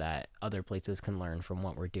lessons that other places can learn from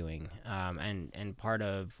what we're doing. And part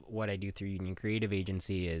of what I do through Union Creative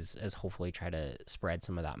Agency is hopefully try to spread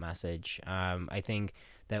some of that message. I think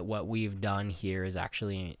that what we've done here is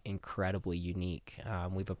actually incredibly unique.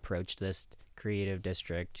 We've approached this creative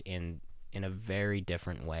district in a very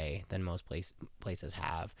different way than most places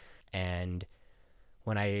have. And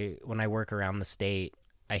when I work around the state,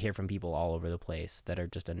 I hear from people all over the place that are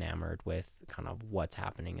just enamored with kind of what's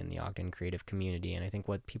happening in the Ogden creative community. And I think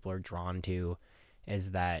what people are drawn to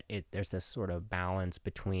is that there's this sort of balance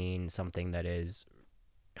between something that is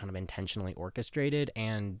kind of intentionally orchestrated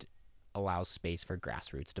and allows space for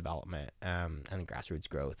grassroots development and grassroots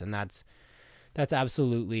growth. And that's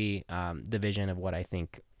absolutely the vision of what I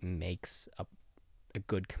think makes a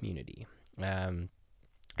good community.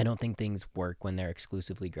 I don't think things work when they're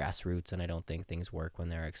exclusively grassroots, and I don't think things work when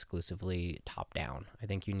they're exclusively top down. I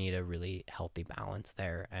think you need a really healthy balance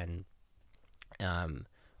there, and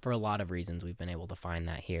for a lot of reasons we've been able to find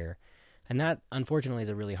that here. And that, unfortunately, is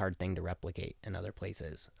a really hard thing to replicate in other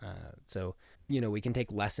places. So, we can take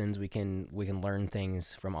lessons, we can learn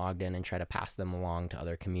things from Ogden and try to pass them along to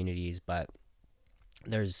other communities, but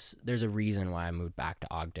there's a reason why I moved back to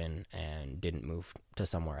Ogden and didn't move to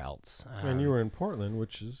somewhere else. And you were in Portland,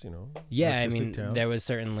 which is, yeah, I artistic mean, town. there was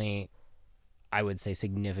certainly, I would say,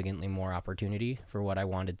 significantly more opportunity for what I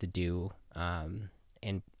wanted to do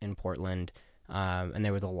in Portland, and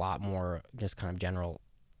there was a lot more just kind of general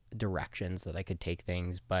directions that I could take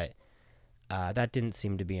things, but that didn't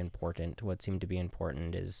seem to be important. What seemed to be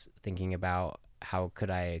important is thinking about how could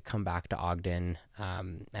I come back to Ogden,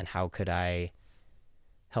 and how could I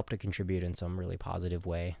help to contribute in some really positive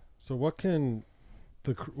way. So what can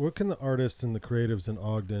the artists and the creatives in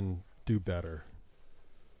Ogden do better?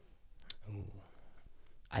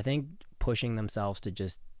 I think pushing themselves to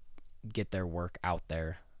just get their work out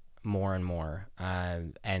there more and more,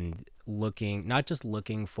 and not just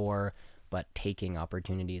looking for, but taking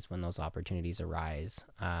opportunities when those opportunities arise.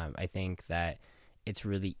 I think that it's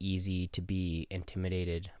really easy to be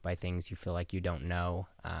intimidated by things you feel like you don't know.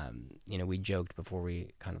 We joked before we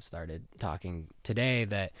kind of started talking today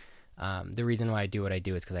that the reason why I do what I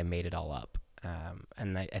do is because I made it all up.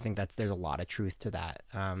 And I think there's a lot of truth to that.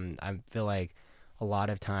 I feel like a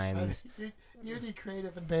lot of times You, the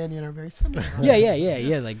creative and Banyan are very similar. Right?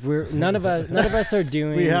 Yeah. Like none of us are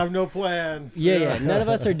doing. We have no plans. Yeah. None of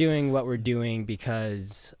us are doing what we're doing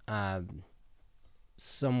because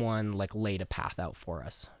someone like laid a path out for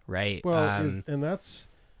us, right? Well,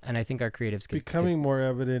 and I think our creatives becoming more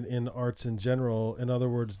evident in arts in general. In other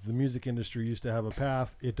words, the music industry used to have a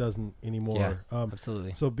path; it doesn't anymore. Yeah,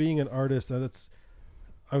 absolutely. So being an artist,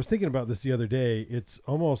 I was thinking about this the other day. It's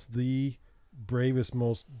almost the bravest,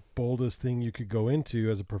 most boldest thing you could go into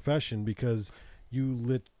as a profession, because you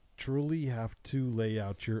literally have to lay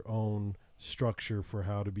out your own structure for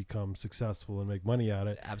how to become successful and make money at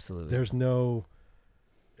it. Absolutely.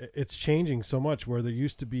 It's changing so much, where there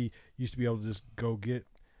used to be able to just go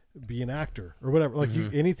be an actor or whatever. Like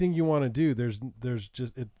anything you want to do,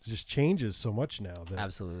 it just changes so much now that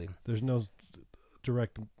absolutely there's no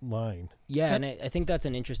direct line. Yeah, and I think that's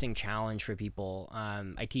an interesting challenge for people.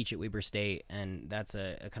 I teach at Weber State, and that's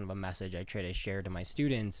a kind of a message I try to share to my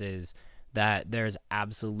students, is that there's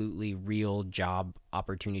absolutely real job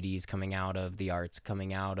opportunities coming out of the arts,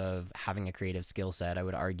 coming out of having a creative skill set. I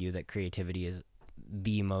would argue that creativity is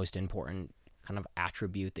the most important kind of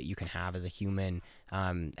attribute that you can have as a human,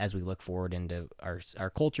 as we look forward into our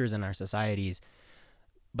cultures and our societies.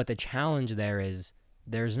 But the challenge there is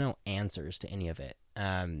there's no answers to any of it.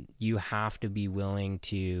 You have to be willing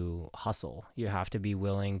to hustle. You have to be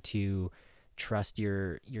willing to trust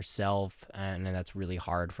yourself, and that's really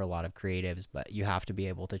hard for a lot of creatives, but you have to be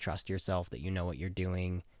able to trust yourself that you know what you're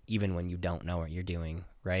doing even when you don't know what you're doing,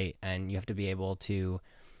 right? And you have to be able to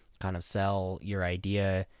kind of sell your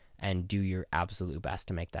idea and do your absolute best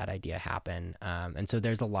to make that idea happen. And so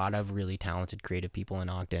there's a lot of really talented creative people in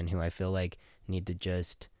Ogden who I feel like need to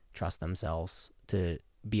just trust themselves to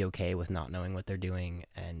be okay with not knowing what they're doing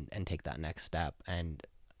and take that next step. And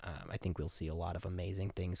I think we'll see a lot of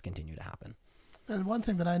amazing things continue to happen. And one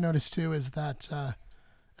thing that I noticed too is that,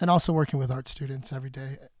 and also working with art students every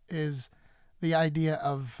day, is the idea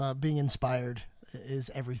of being inspired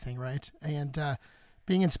is everything, right? And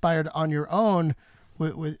being inspired on your own,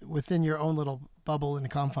 within your own little bubble and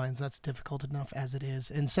confines, that's difficult enough as it is.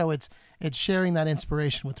 And so it's sharing that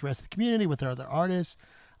inspiration with the rest of the community, with other artists.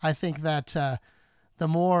 I think that the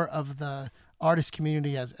more of the artist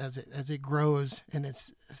community as it grows, and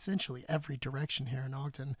it's essentially every direction here in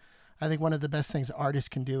Ogden, I think one of the best things artists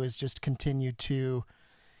can do is just continue to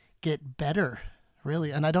get better, really.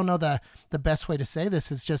 And I don't know the best way to say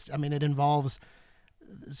this. Is just, I mean, it involves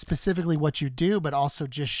specifically what you do, but also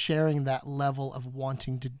just sharing that level of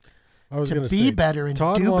wanting to be better and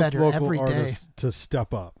Todd do wants better local every day. artists to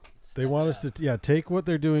step up. They want us to take what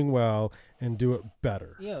they're doing well and do it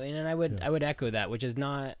better. Yeah, and I would echo that, which is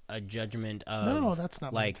not a judgment of no, that's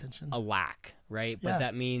not my like intention. a lack, right? Yeah. But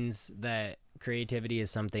that means that creativity is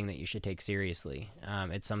something that you should take seriously.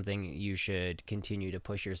 It's something you should continue to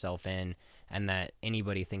push yourself in, and that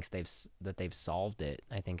anybody thinks they've solved it,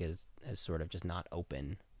 I think is sort of just not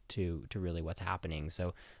open to really what's happening.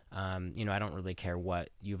 So, I don't really care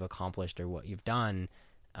what you've accomplished or what you've done.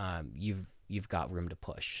 You've got room to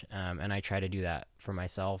push. And I try to do that for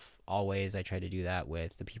myself always. I try to do that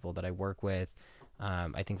with the people that I work with.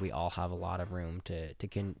 I think we all have a lot of room to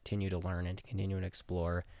continue to learn and to continue to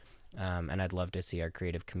explore. And I'd love to see our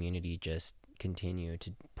creative community just continue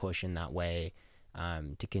to push in that way,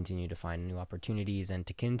 to continue to find new opportunities and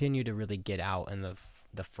to continue to really get out in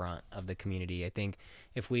the front of the community. I think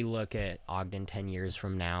if we look at Ogden 10 years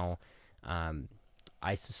from now,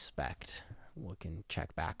 I suspect, we can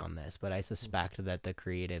check back on this, but I suspect that the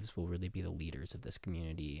creatives will really be the leaders of this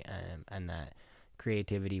community, and that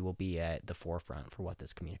creativity will be at the forefront for what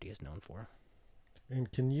this community is known for.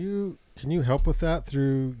 And can you help with that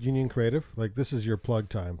through Union Creative? Like, this is your plug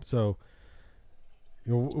time. So,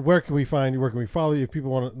 where can we find you? Where can we follow you? If people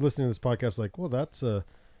want to listen to this podcast, like, well, that's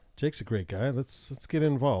Jake's a great guy. Let's get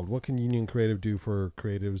involved. What can Union Creative do for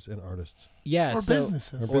creatives and artists? Yeah, or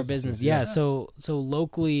businesses. Or business. Yeah. So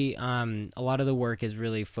locally, a lot of the work is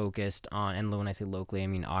really focused on, and when I say locally, I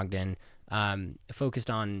mean Ogden, focused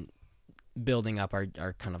on building up our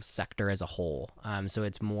kind of sector as a whole. So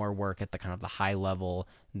it's more work at the kind of the high level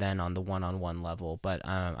than on the one-on-one level. But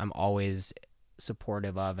I'm always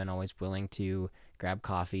supportive of and always willing to grab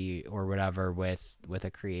coffee or whatever with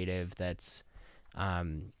a creative that's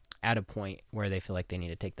at a point where they feel like they need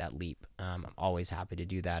to take that leap. I'm always happy to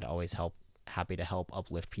do that. Always happy to help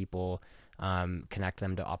uplift people, connect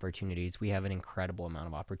them to opportunities. We have an incredible amount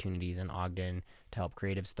of opportunities in Ogden to help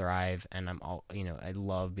creatives thrive, and I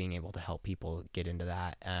love being able to help people get into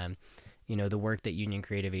that. The work that Union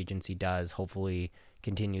Creative Agency does hopefully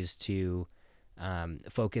continues to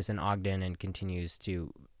focus in Ogden and continues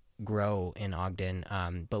to grow in Ogden,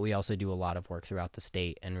 but we also do a lot of work throughout the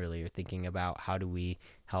state, and really are thinking about how do we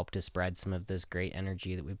help to spread some of this great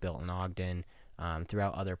energy that we've built in Ogden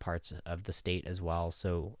throughout other parts of the state as well.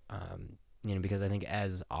 So, because I think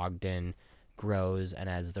as Ogden grows and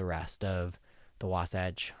as the rest of the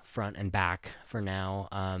Wasatch front and back for now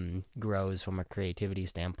grows from a creativity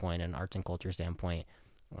standpoint and arts and culture standpoint,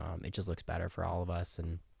 it just looks better for all of us.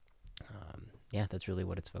 And that's really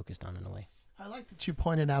what it's focused on in a way. I like that you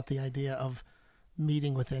pointed out the idea of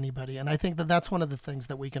meeting with anybody. And I think that that's one of the things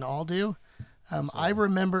that we can all do. I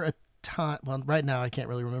remember a time, well, right now I can't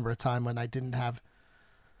really remember a time when I didn't have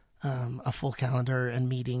a full calendar and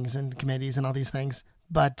meetings and committees and all these things.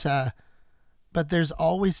 But there's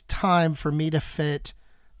always time for me to fit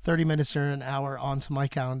 30 minutes or an hour onto my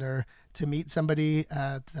calendar to meet somebody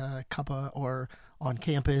at the Cuppa or on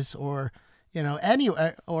campus or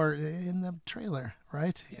anywhere, or in the trailer,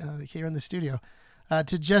 right? Here in the studio,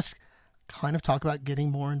 to just kind of talk about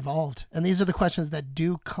getting more involved. And these are the questions that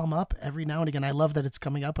do come up every now and again. I love that it's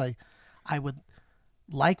coming up. I would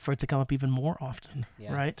like for it to come up even more often,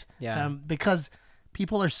 right? Yeah. Because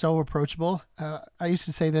people are so approachable. I used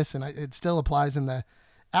to say this, and it still applies in the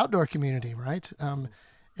outdoor community, right?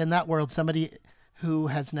 In that world, somebody who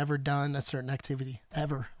has never done a certain activity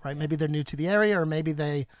ever, right? Maybe they're new to the area, or maybe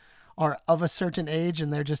they are of a certain age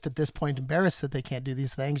and they're just at this point embarrassed that they can't do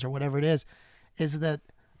these things or whatever it is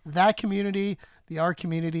that community, the art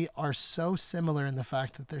community, are so similar in the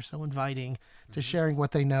fact that they're so inviting to sharing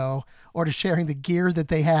what they know or to sharing the gear that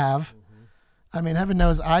they have. I mean, heaven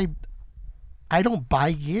knows I don't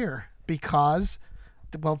buy gear because,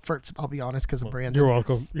 well, first, I'll be honest, because of Brandon. You're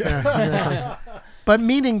welcome. Yeah, exactly. But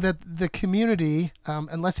meaning that the community,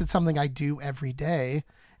 unless it's something I do every day,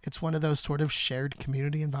 it's one of those sort of shared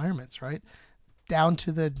community environments, right? Down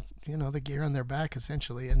to the gear on their back,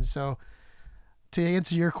 essentially. And so to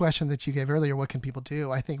answer your question that you gave earlier, what can people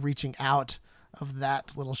do? I think reaching out of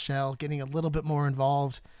that little shell, getting a little bit more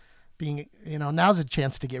involved, being, now's a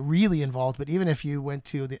chance to get really involved. But even if you went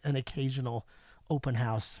to an occasional open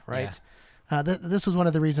house, right? Yeah. This was one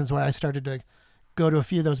of the reasons why I started to go to a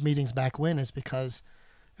few of those meetings back when, is because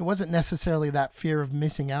it wasn't necessarily that fear of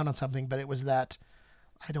missing out on something, but it was that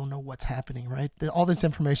I don't know what's happening, right? All this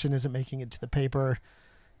information isn't making it to the paper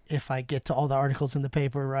if I get to all the articles in the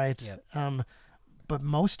paper, right? Yep. But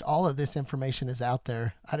most all of this information is out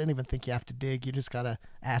there. I don't even think you have to dig. You just got to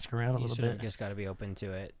ask around a little bit. You just got to be open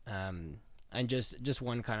to it. And just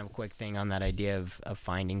one kind of quick thing on that idea of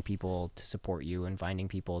finding people to support you and finding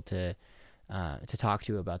people to talk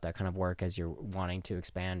to about that kind of work as you're wanting to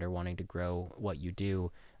expand or wanting to grow what you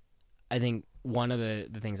do. I think one of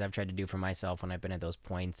the things I've tried to do for myself when I've been at those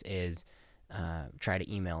points is try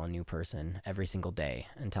to email a new person every single day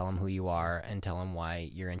and tell them who you are and tell them why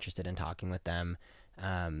you're interested in talking with them.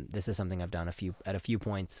 This is something I've done at a few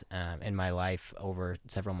points in my life over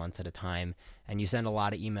several months at a time. And you send a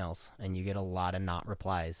lot of emails and you get a lot of not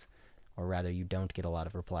replies, or rather you don't get a lot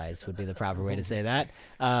of replies would be the proper way to say that.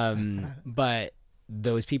 But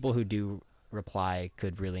those people who do reply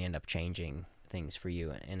could really end up changing things for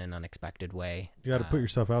you in an unexpected way. You got to put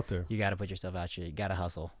yourself out there. You got to put yourself out there. You got to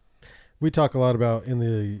hustle. We talk a lot about in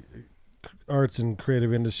the arts and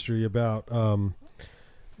creative industry about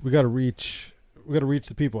we got to reach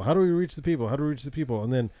the people. How do we reach the people? How do we reach the people?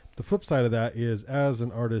 And then the flip side of that is, as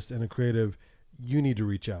an artist and a creative, you need to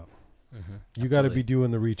reach out. You got to be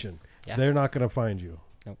doing the reaching. Yeah. They're not going to find you.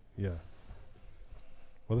 Nope. Yeah.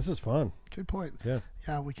 Well, this is fun. Good point. Yeah.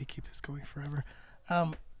 Yeah, we could keep this going forever.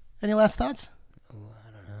 Any last thoughts? Ooh,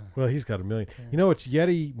 I don't know. Well, he's got a million. You know, it's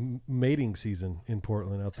Yeti mating season in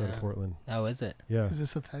Portland, outside of Portland. Oh, is it? Yeah. Is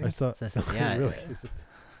this a thing? I saw. Yeah.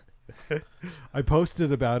 Really? I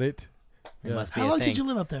posted about it. It must be How a long thing. did you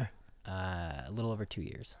live up there? A little over 2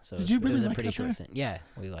 years. So Did you it really was a like it pretty up short there? stint. Yeah,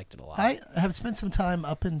 we liked it a lot. I have spent some time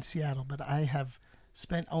up in Seattle, but I have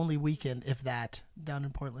spent only weekend, if that, down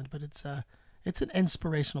in Portland. But it's an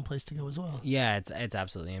inspirational place to go as well. Yeah, it's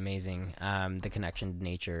absolutely amazing. The connection to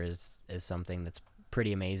nature is something that's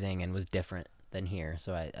pretty amazing and was different than here.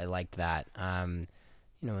 So I liked that. And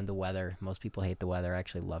the weather, most people hate the weather. I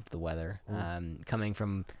actually loved the weather. Coming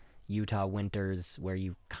from Utah winters where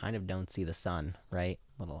you kind of don't see the sun, right?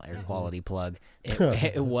 Little air quality plug.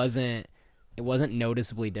 It wasn't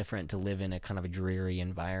noticeably different to live in a kind of a dreary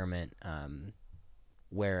environment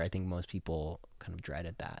where I think most people kind of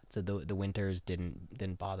dreaded that. So the winters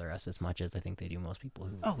didn't bother us as much as I think they do most people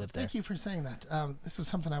who live there. Thank you for saying that. This was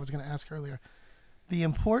something I was going to ask earlier. The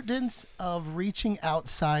importance of reaching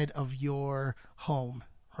outside of your home,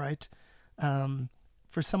 right?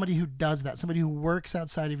 For somebody who does that, somebody who works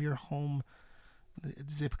outside of your home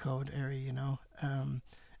zip code area, and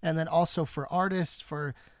then also for artists,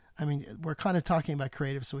 we're kind of talking about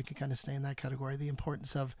creative, so we can kind of stay in that category. The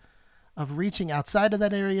importance of reaching outside of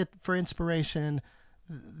that area for inspiration,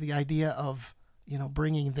 the idea of,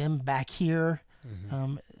 bringing them back here.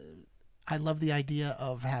 I love the idea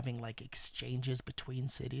of having like exchanges between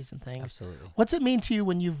cities and things. Absolutely. What's it mean to you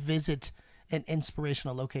when you visit an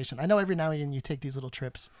inspirational location? I know every now and then you take these little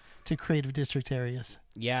trips to creative district areas.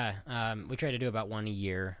 Yeah, we try to do about one a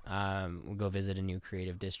year. We'll go visit a new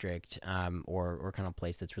creative district or kind of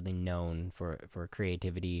place that's really known for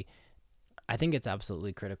creativity. I think it's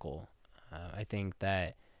absolutely critical. I think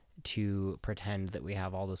that to pretend that we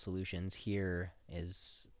have all the solutions here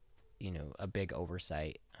is, a big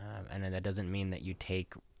oversight. And that doesn't mean that you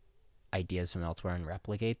take ideas from elsewhere and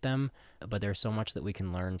replicate them, but there's so much that we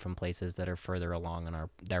can learn from places that are further along in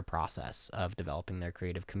their process of developing their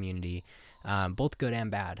creative community, both good and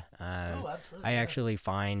bad. Absolutely. I actually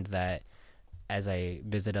find that as I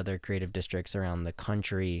visit other creative districts around the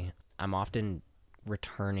country, I'm often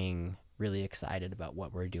returning really excited about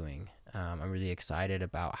what we're doing. I'm really excited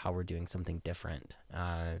about how we're doing something different.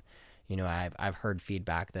 I've heard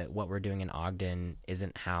feedback that what we're doing in Ogden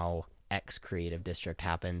isn't how X creative district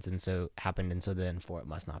happened, and so therefore it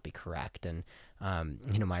must not be correct. And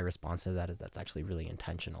my response to that is that's actually really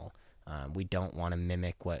intentional. We don't want to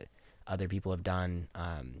mimic what other people have done,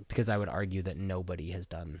 because I would argue that nobody has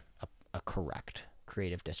done a correct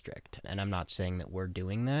creative district. And I'm not saying that we're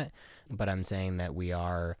doing that, but I'm saying that we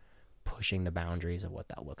are pushing the boundaries of what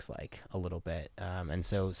that looks like a little bit. And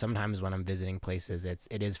so sometimes when I'm visiting places,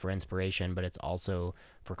 it is for inspiration, but it's also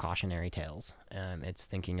for cautionary tales. It's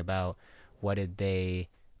thinking about what did they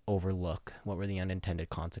overlook? What were the unintended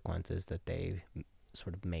consequences that they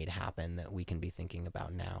sort of made happen that we can be thinking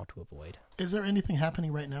about now to avoid? Is there anything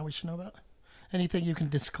happening right now we should know about? Anything you can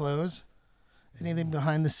disclose? Anything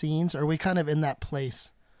behind the scenes? Or are we kind of in that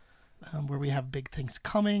place where we have big things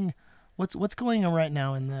coming? What's going on right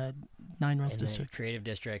now in the Nine Rails district? Creative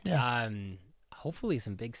district. Yeah. Hopefully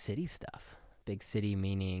some big city stuff. Big city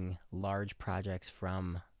meaning large projects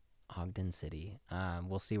from Ogden City.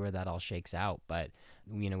 We'll see where that all shakes out, but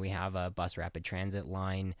we have a bus rapid transit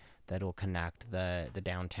line that will connect the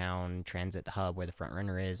downtown transit hub where the front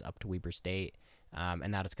runner is up to Weber State.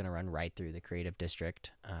 And that is going to run right through the creative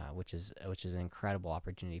district, which is an incredible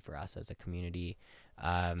opportunity for us as a community.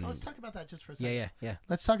 So let's talk about that just for a second. Yeah.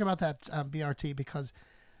 Let's talk about that BRT, because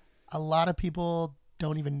a lot of people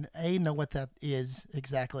don't even know what that is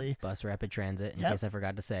exactly. Bus rapid transit, in case I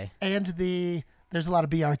forgot to say. And there's a lot of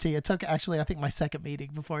BRT. It took actually, I think, my second meeting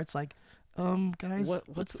before it's like, guys,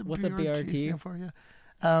 what's a BRT BRT stand for?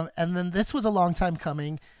 Yeah. And then this was a long time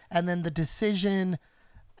coming, and then the decision,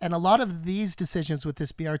 and a lot of these decisions with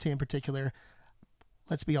this BRT in particular,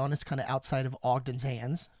 let's be honest, kind of outside of Ogden's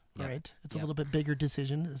hands. Yep. Right. It's a little bit bigger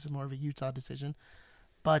decision. This is more of a Utah decision,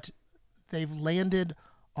 but they've landed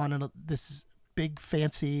on this big,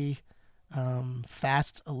 fancy,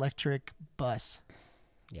 fast electric bus.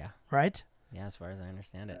 Yeah. Right. Yeah. As far as I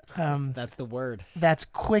understand it, that's the word. That's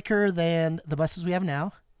quicker than the buses we have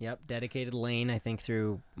now. Yep. Dedicated lane, I think,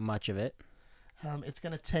 through much of it. It's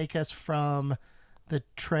going to take us from the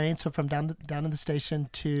train, so from down in the station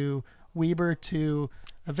to Weber to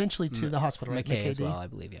eventually to the hospital, right? McKay as well, I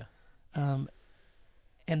believe, yeah.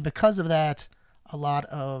 And because of that, a lot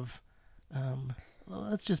of,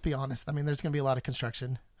 let's just be honest. I mean, there's going to be a lot of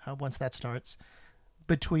construction once that starts,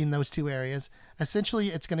 between those two areas. Essentially,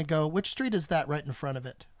 it's going to go. Which street is that right in front of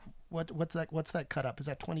it? What's that cut up? Is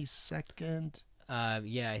that 22nd?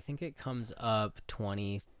 Yeah, I think it comes up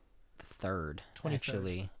 23rd,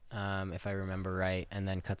 actually, if I remember right, and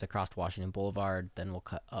then cuts across Washington Boulevard. Then we'll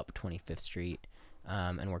cut up 25th Street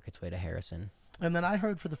and work its way to Harrison. And then I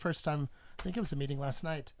heard for the first time, I think it was a meeting last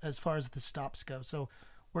night, as far as the stops go. So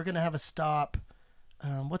we're going to have a stop.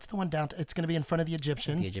 What's the one down? It's going to be in front of the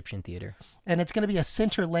Egyptian. The Egyptian Theater. And it's going to be a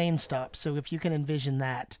center lane stop. So if you can envision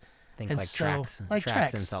that. Think like tracks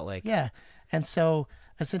in Salt Lake. Yeah. And so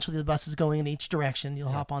essentially the bus is going in each direction. You'll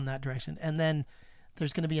hop on that direction. And then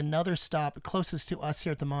there's going to be another stop closest to us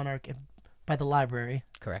here at the Monarch by the library.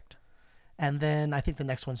 Correct. And then I think the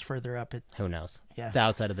next one's further up. Who knows? Yeah. It's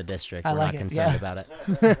outside of the district. We're not concerned about it.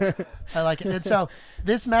 I like it. And so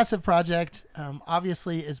this massive project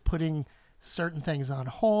obviously is putting certain things on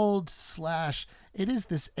hold / it is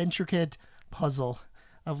this intricate puzzle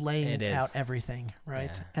of laying out everything,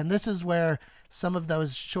 right? Yeah. And this is where some of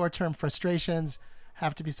those short-term frustrations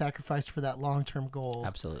have to be sacrificed for that long-term goal.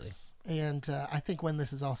 Absolutely. And I think when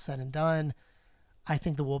this is all said and done, I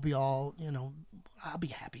think that we'll be all, I'll be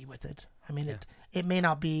happy with it. I mean, it may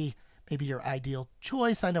not be maybe your ideal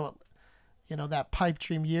choice. I know, that pipe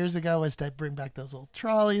dream years ago was to bring back those old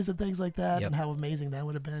trolleys and things like that, and how amazing that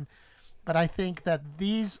would have been. But I think that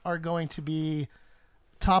these are going to be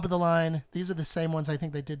top of the line. These are the same ones I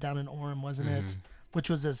think they did down in Orem, wasn't it? Which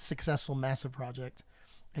was a successful, massive project.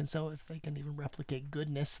 And so if they can even replicate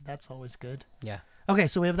goodness, that's always good. Yeah. Okay,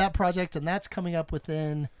 so we have that project, and that's coming up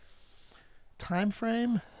within time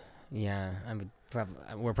frame. Yeah,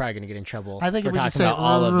 we're probably going to get in trouble for talking about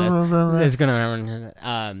all of this. It's going to,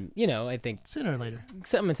 I think sooner or later.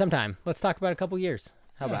 Sometime. Let's talk about a couple years.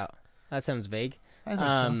 How about? That sounds vague. I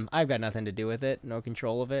think so. I've got nothing to do with it. No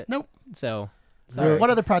control of it. Nope. So what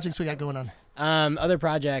other projects we got going on? Other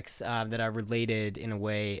projects that are related in a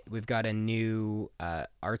way. We've got a new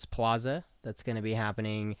arts plaza that's going to be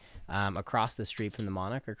happening across the street from the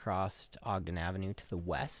Monarch, across Ogden Avenue to the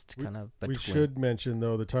west. We should mention,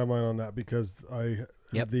 though, the timeline on that, because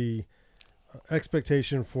the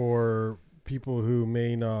expectation for people who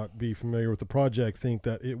may not be familiar with the project think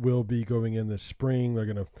that it will be going in this spring. They're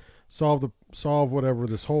going to solve whatever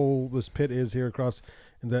this pit is here across,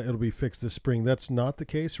 and that it'll be fixed this spring. That's not the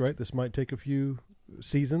case, right? This might take a few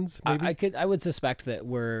seasons, maybe? I would suspect that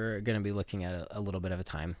we're going to be looking at a little bit of a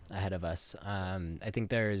time ahead of us. I think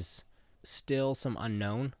there's still some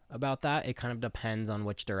unknown about that. It kind of depends on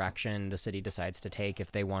which direction the city decides to take,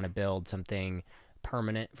 if they want to build something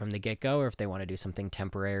permanent from the get-go, or if they want to do something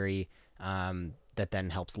temporary that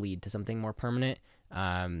then helps lead to something more permanent.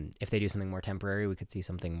 If they do something more temporary, we could see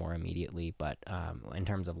something more immediately. But in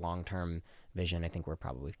terms of long-term vision, I think we're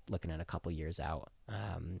probably looking at a couple years out.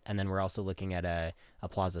 And then we're also looking at a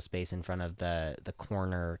plaza space in front of the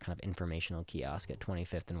corner kind of informational kiosk at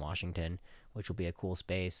 25th and Washington, which will be a cool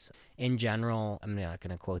space. In general, I'm not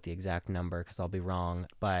going to quote the exact number because I'll be wrong,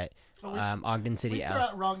 but Ogden City... We throw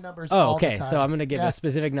out wrong numbers all the time. So I'm going to give a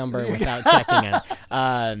specific number without checking it.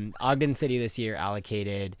 Ogden City this year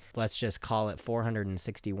allocated, let's just call it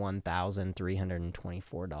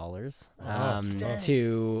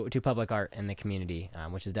 $461,324 to public art in the community,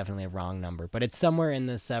 which is definitely a wrong number, but it's somewhere in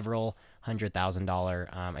the several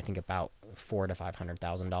 $100,000. I think about $400,000 to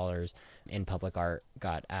 $500,000 in public art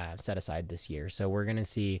got set aside this year. So we're going to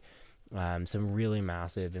see some really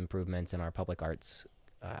massive improvements in our public arts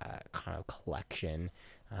kind of collection.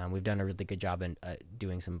 We've done a really good job in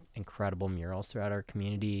doing some incredible murals throughout our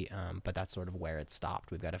community, but that's sort of where it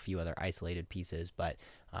stopped. We've got a few other isolated pieces, but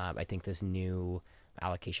I think this new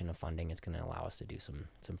allocation of funding is going to allow us to do some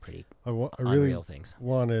pretty unreal things.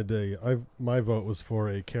 My vote was for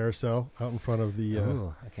a carousel out in front of the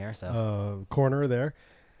a carousel corner there,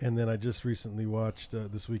 and then I just recently watched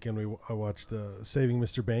this weekend. I watched Saving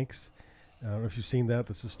Mr. Banks. I don't know if you've seen that.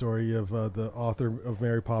 That's the story of the author of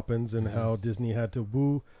Mary Poppins and how Disney had to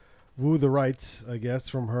woo the rights, I guess,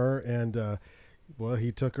 from her. And,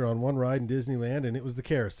 he took her on one ride in Disneyland, and it was the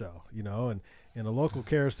carousel, and a local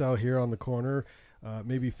carousel here on the corner,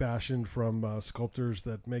 maybe fashioned from sculptors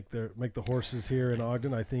that make the horses here in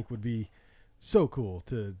Ogden, I think would be so cool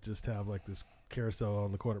to just have like this carousel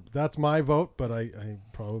on the corner. That's my vote, but I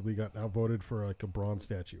probably got outvoted for like a bronze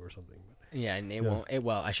statue or something. Yeah, and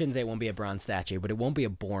I shouldn't say it won't be a bronze statue, but it won't be a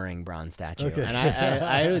boring bronze statue. Okay. And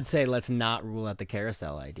I would say let's not rule out the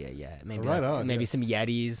carousel idea yet. Maybe some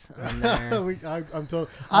Yetis on there. I'm told.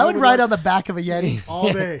 I would ride on the back of a Yeti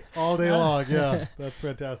all day long. Yeah, that's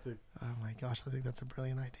fantastic. Oh my gosh, I think that's a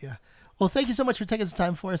brilliant idea. Well, thank you so much for taking some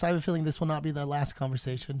time for us. I have a feeling this will not be the last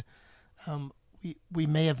conversation. we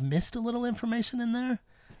may have missed a little information in there.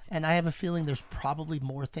 And I have a feeling there's probably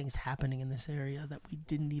more things happening in this area that we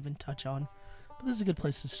didn't even touch on. But this is a good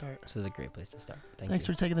place to start. This is a great place to start. Thanks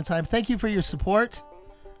for taking the time. Thank you for your support.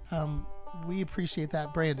 We appreciate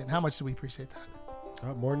that. Brandon, how much do we appreciate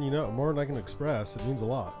that? More than you know, more than I can express. It means a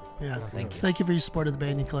lot. Yeah. Thank you. Thank you for your support of the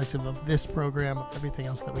Banyan Collective, of this program, of everything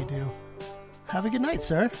else that we do. Have a good night,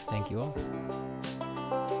 sir. Thank you all.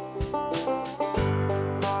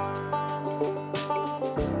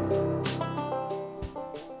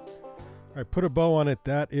 All right, put a bow on it.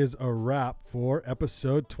 That is a wrap for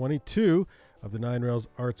episode 22 of the Nine Rails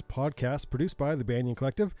Arts Podcast, produced by the Banyan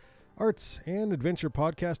Collective, arts and adventure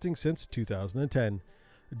podcasting since 2010.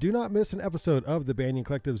 Do not miss an episode of the Banyan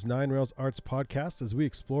Collective's Nine Rails Arts Podcast as we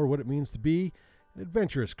explore what it means to be an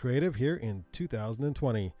adventurous creative here in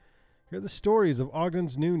 2020. Hear the stories of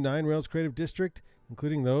Ogden's new Nine Rails Creative District,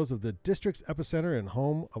 including those of the district's epicenter and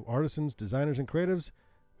home of artisans, designers, and creatives,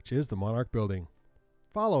 which is the Monarch Building.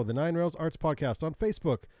 Follow the Nine Rails Arts Podcast on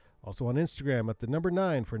Facebook, also on Instagram at the number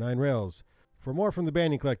 9 for Nine Rails. For more from the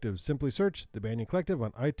Banyan Collective, simply search the Banyan Collective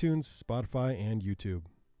on iTunes, Spotify, and YouTube.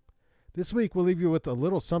 This week, we'll leave you with a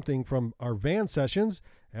little something from our van sessions,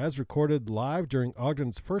 as recorded live during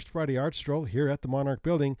Ogden's first Friday Art Stroll here at the Monarch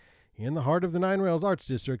Building in the heart of the Nine Rails Arts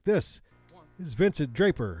District. This is Vincent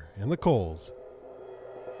Draper and the Coles.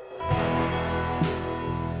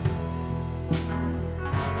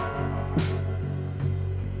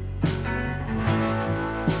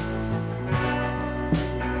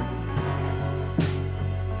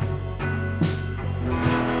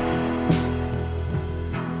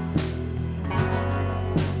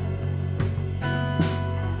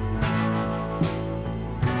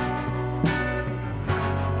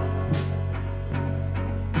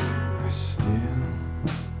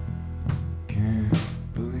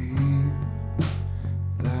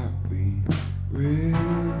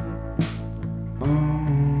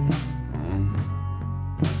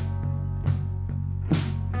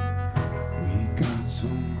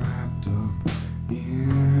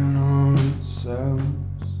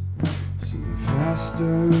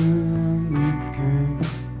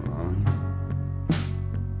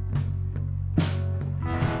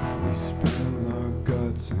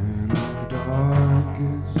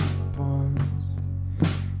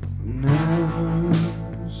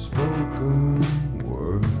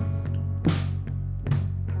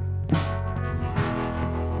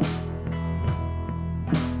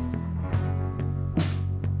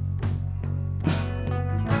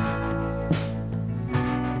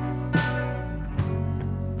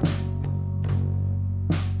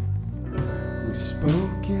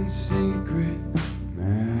 Spoken secret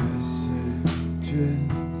messages,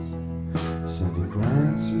 sending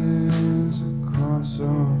glances across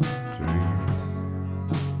our dreams.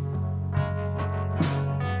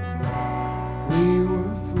 We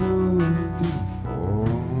were fluid in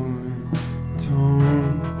foreign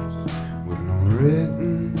tones with no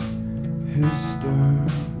written histories.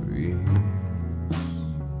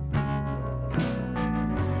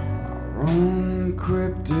 Our own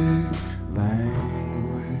cryptic languages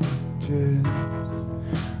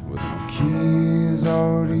with no keys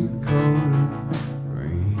or decoder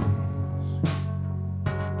rings.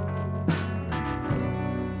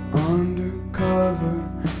 Undercover,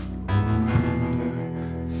 under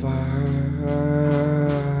fire.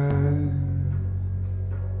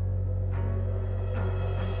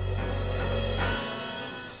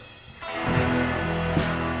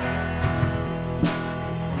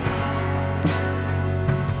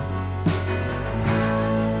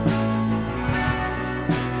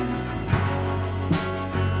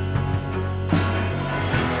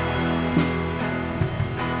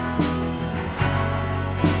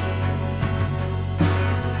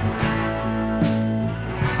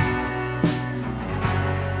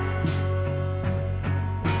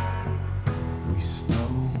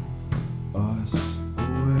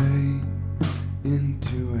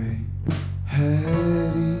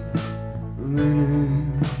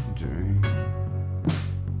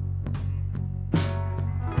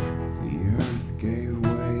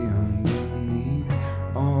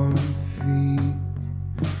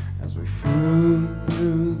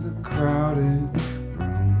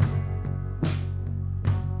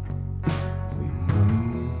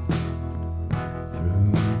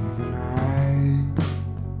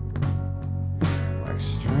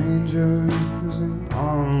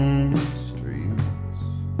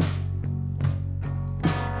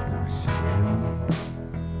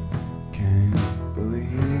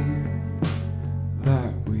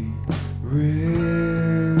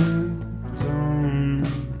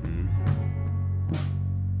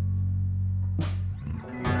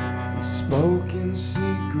 Spoken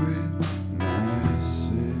secret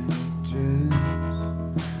messages,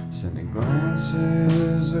 sending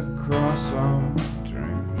glances across our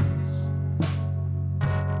dreams.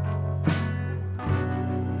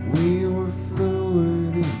 We were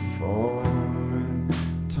fluid in foreign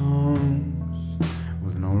tongues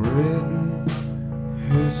with no written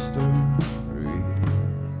histories.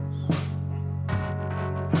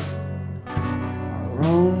 Our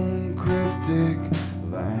own cryptic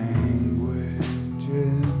languages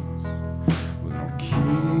with no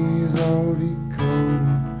keys or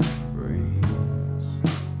decoder rings.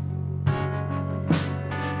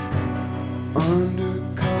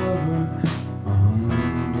 Undercover,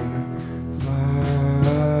 under fire.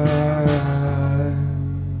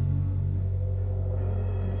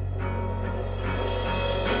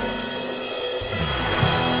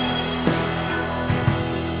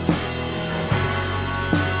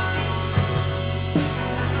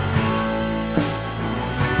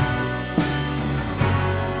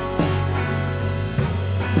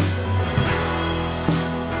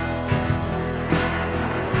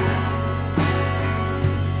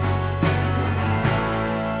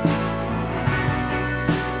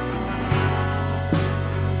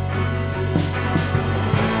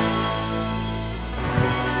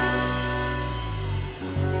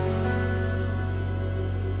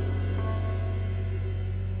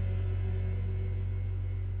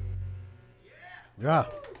 Yeah.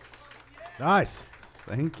 Nice.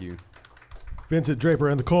 Thank you. Vincent Draper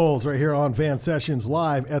and the Coles right here on Van Sessions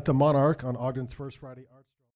live at the Monarch on Ogden's first Friday.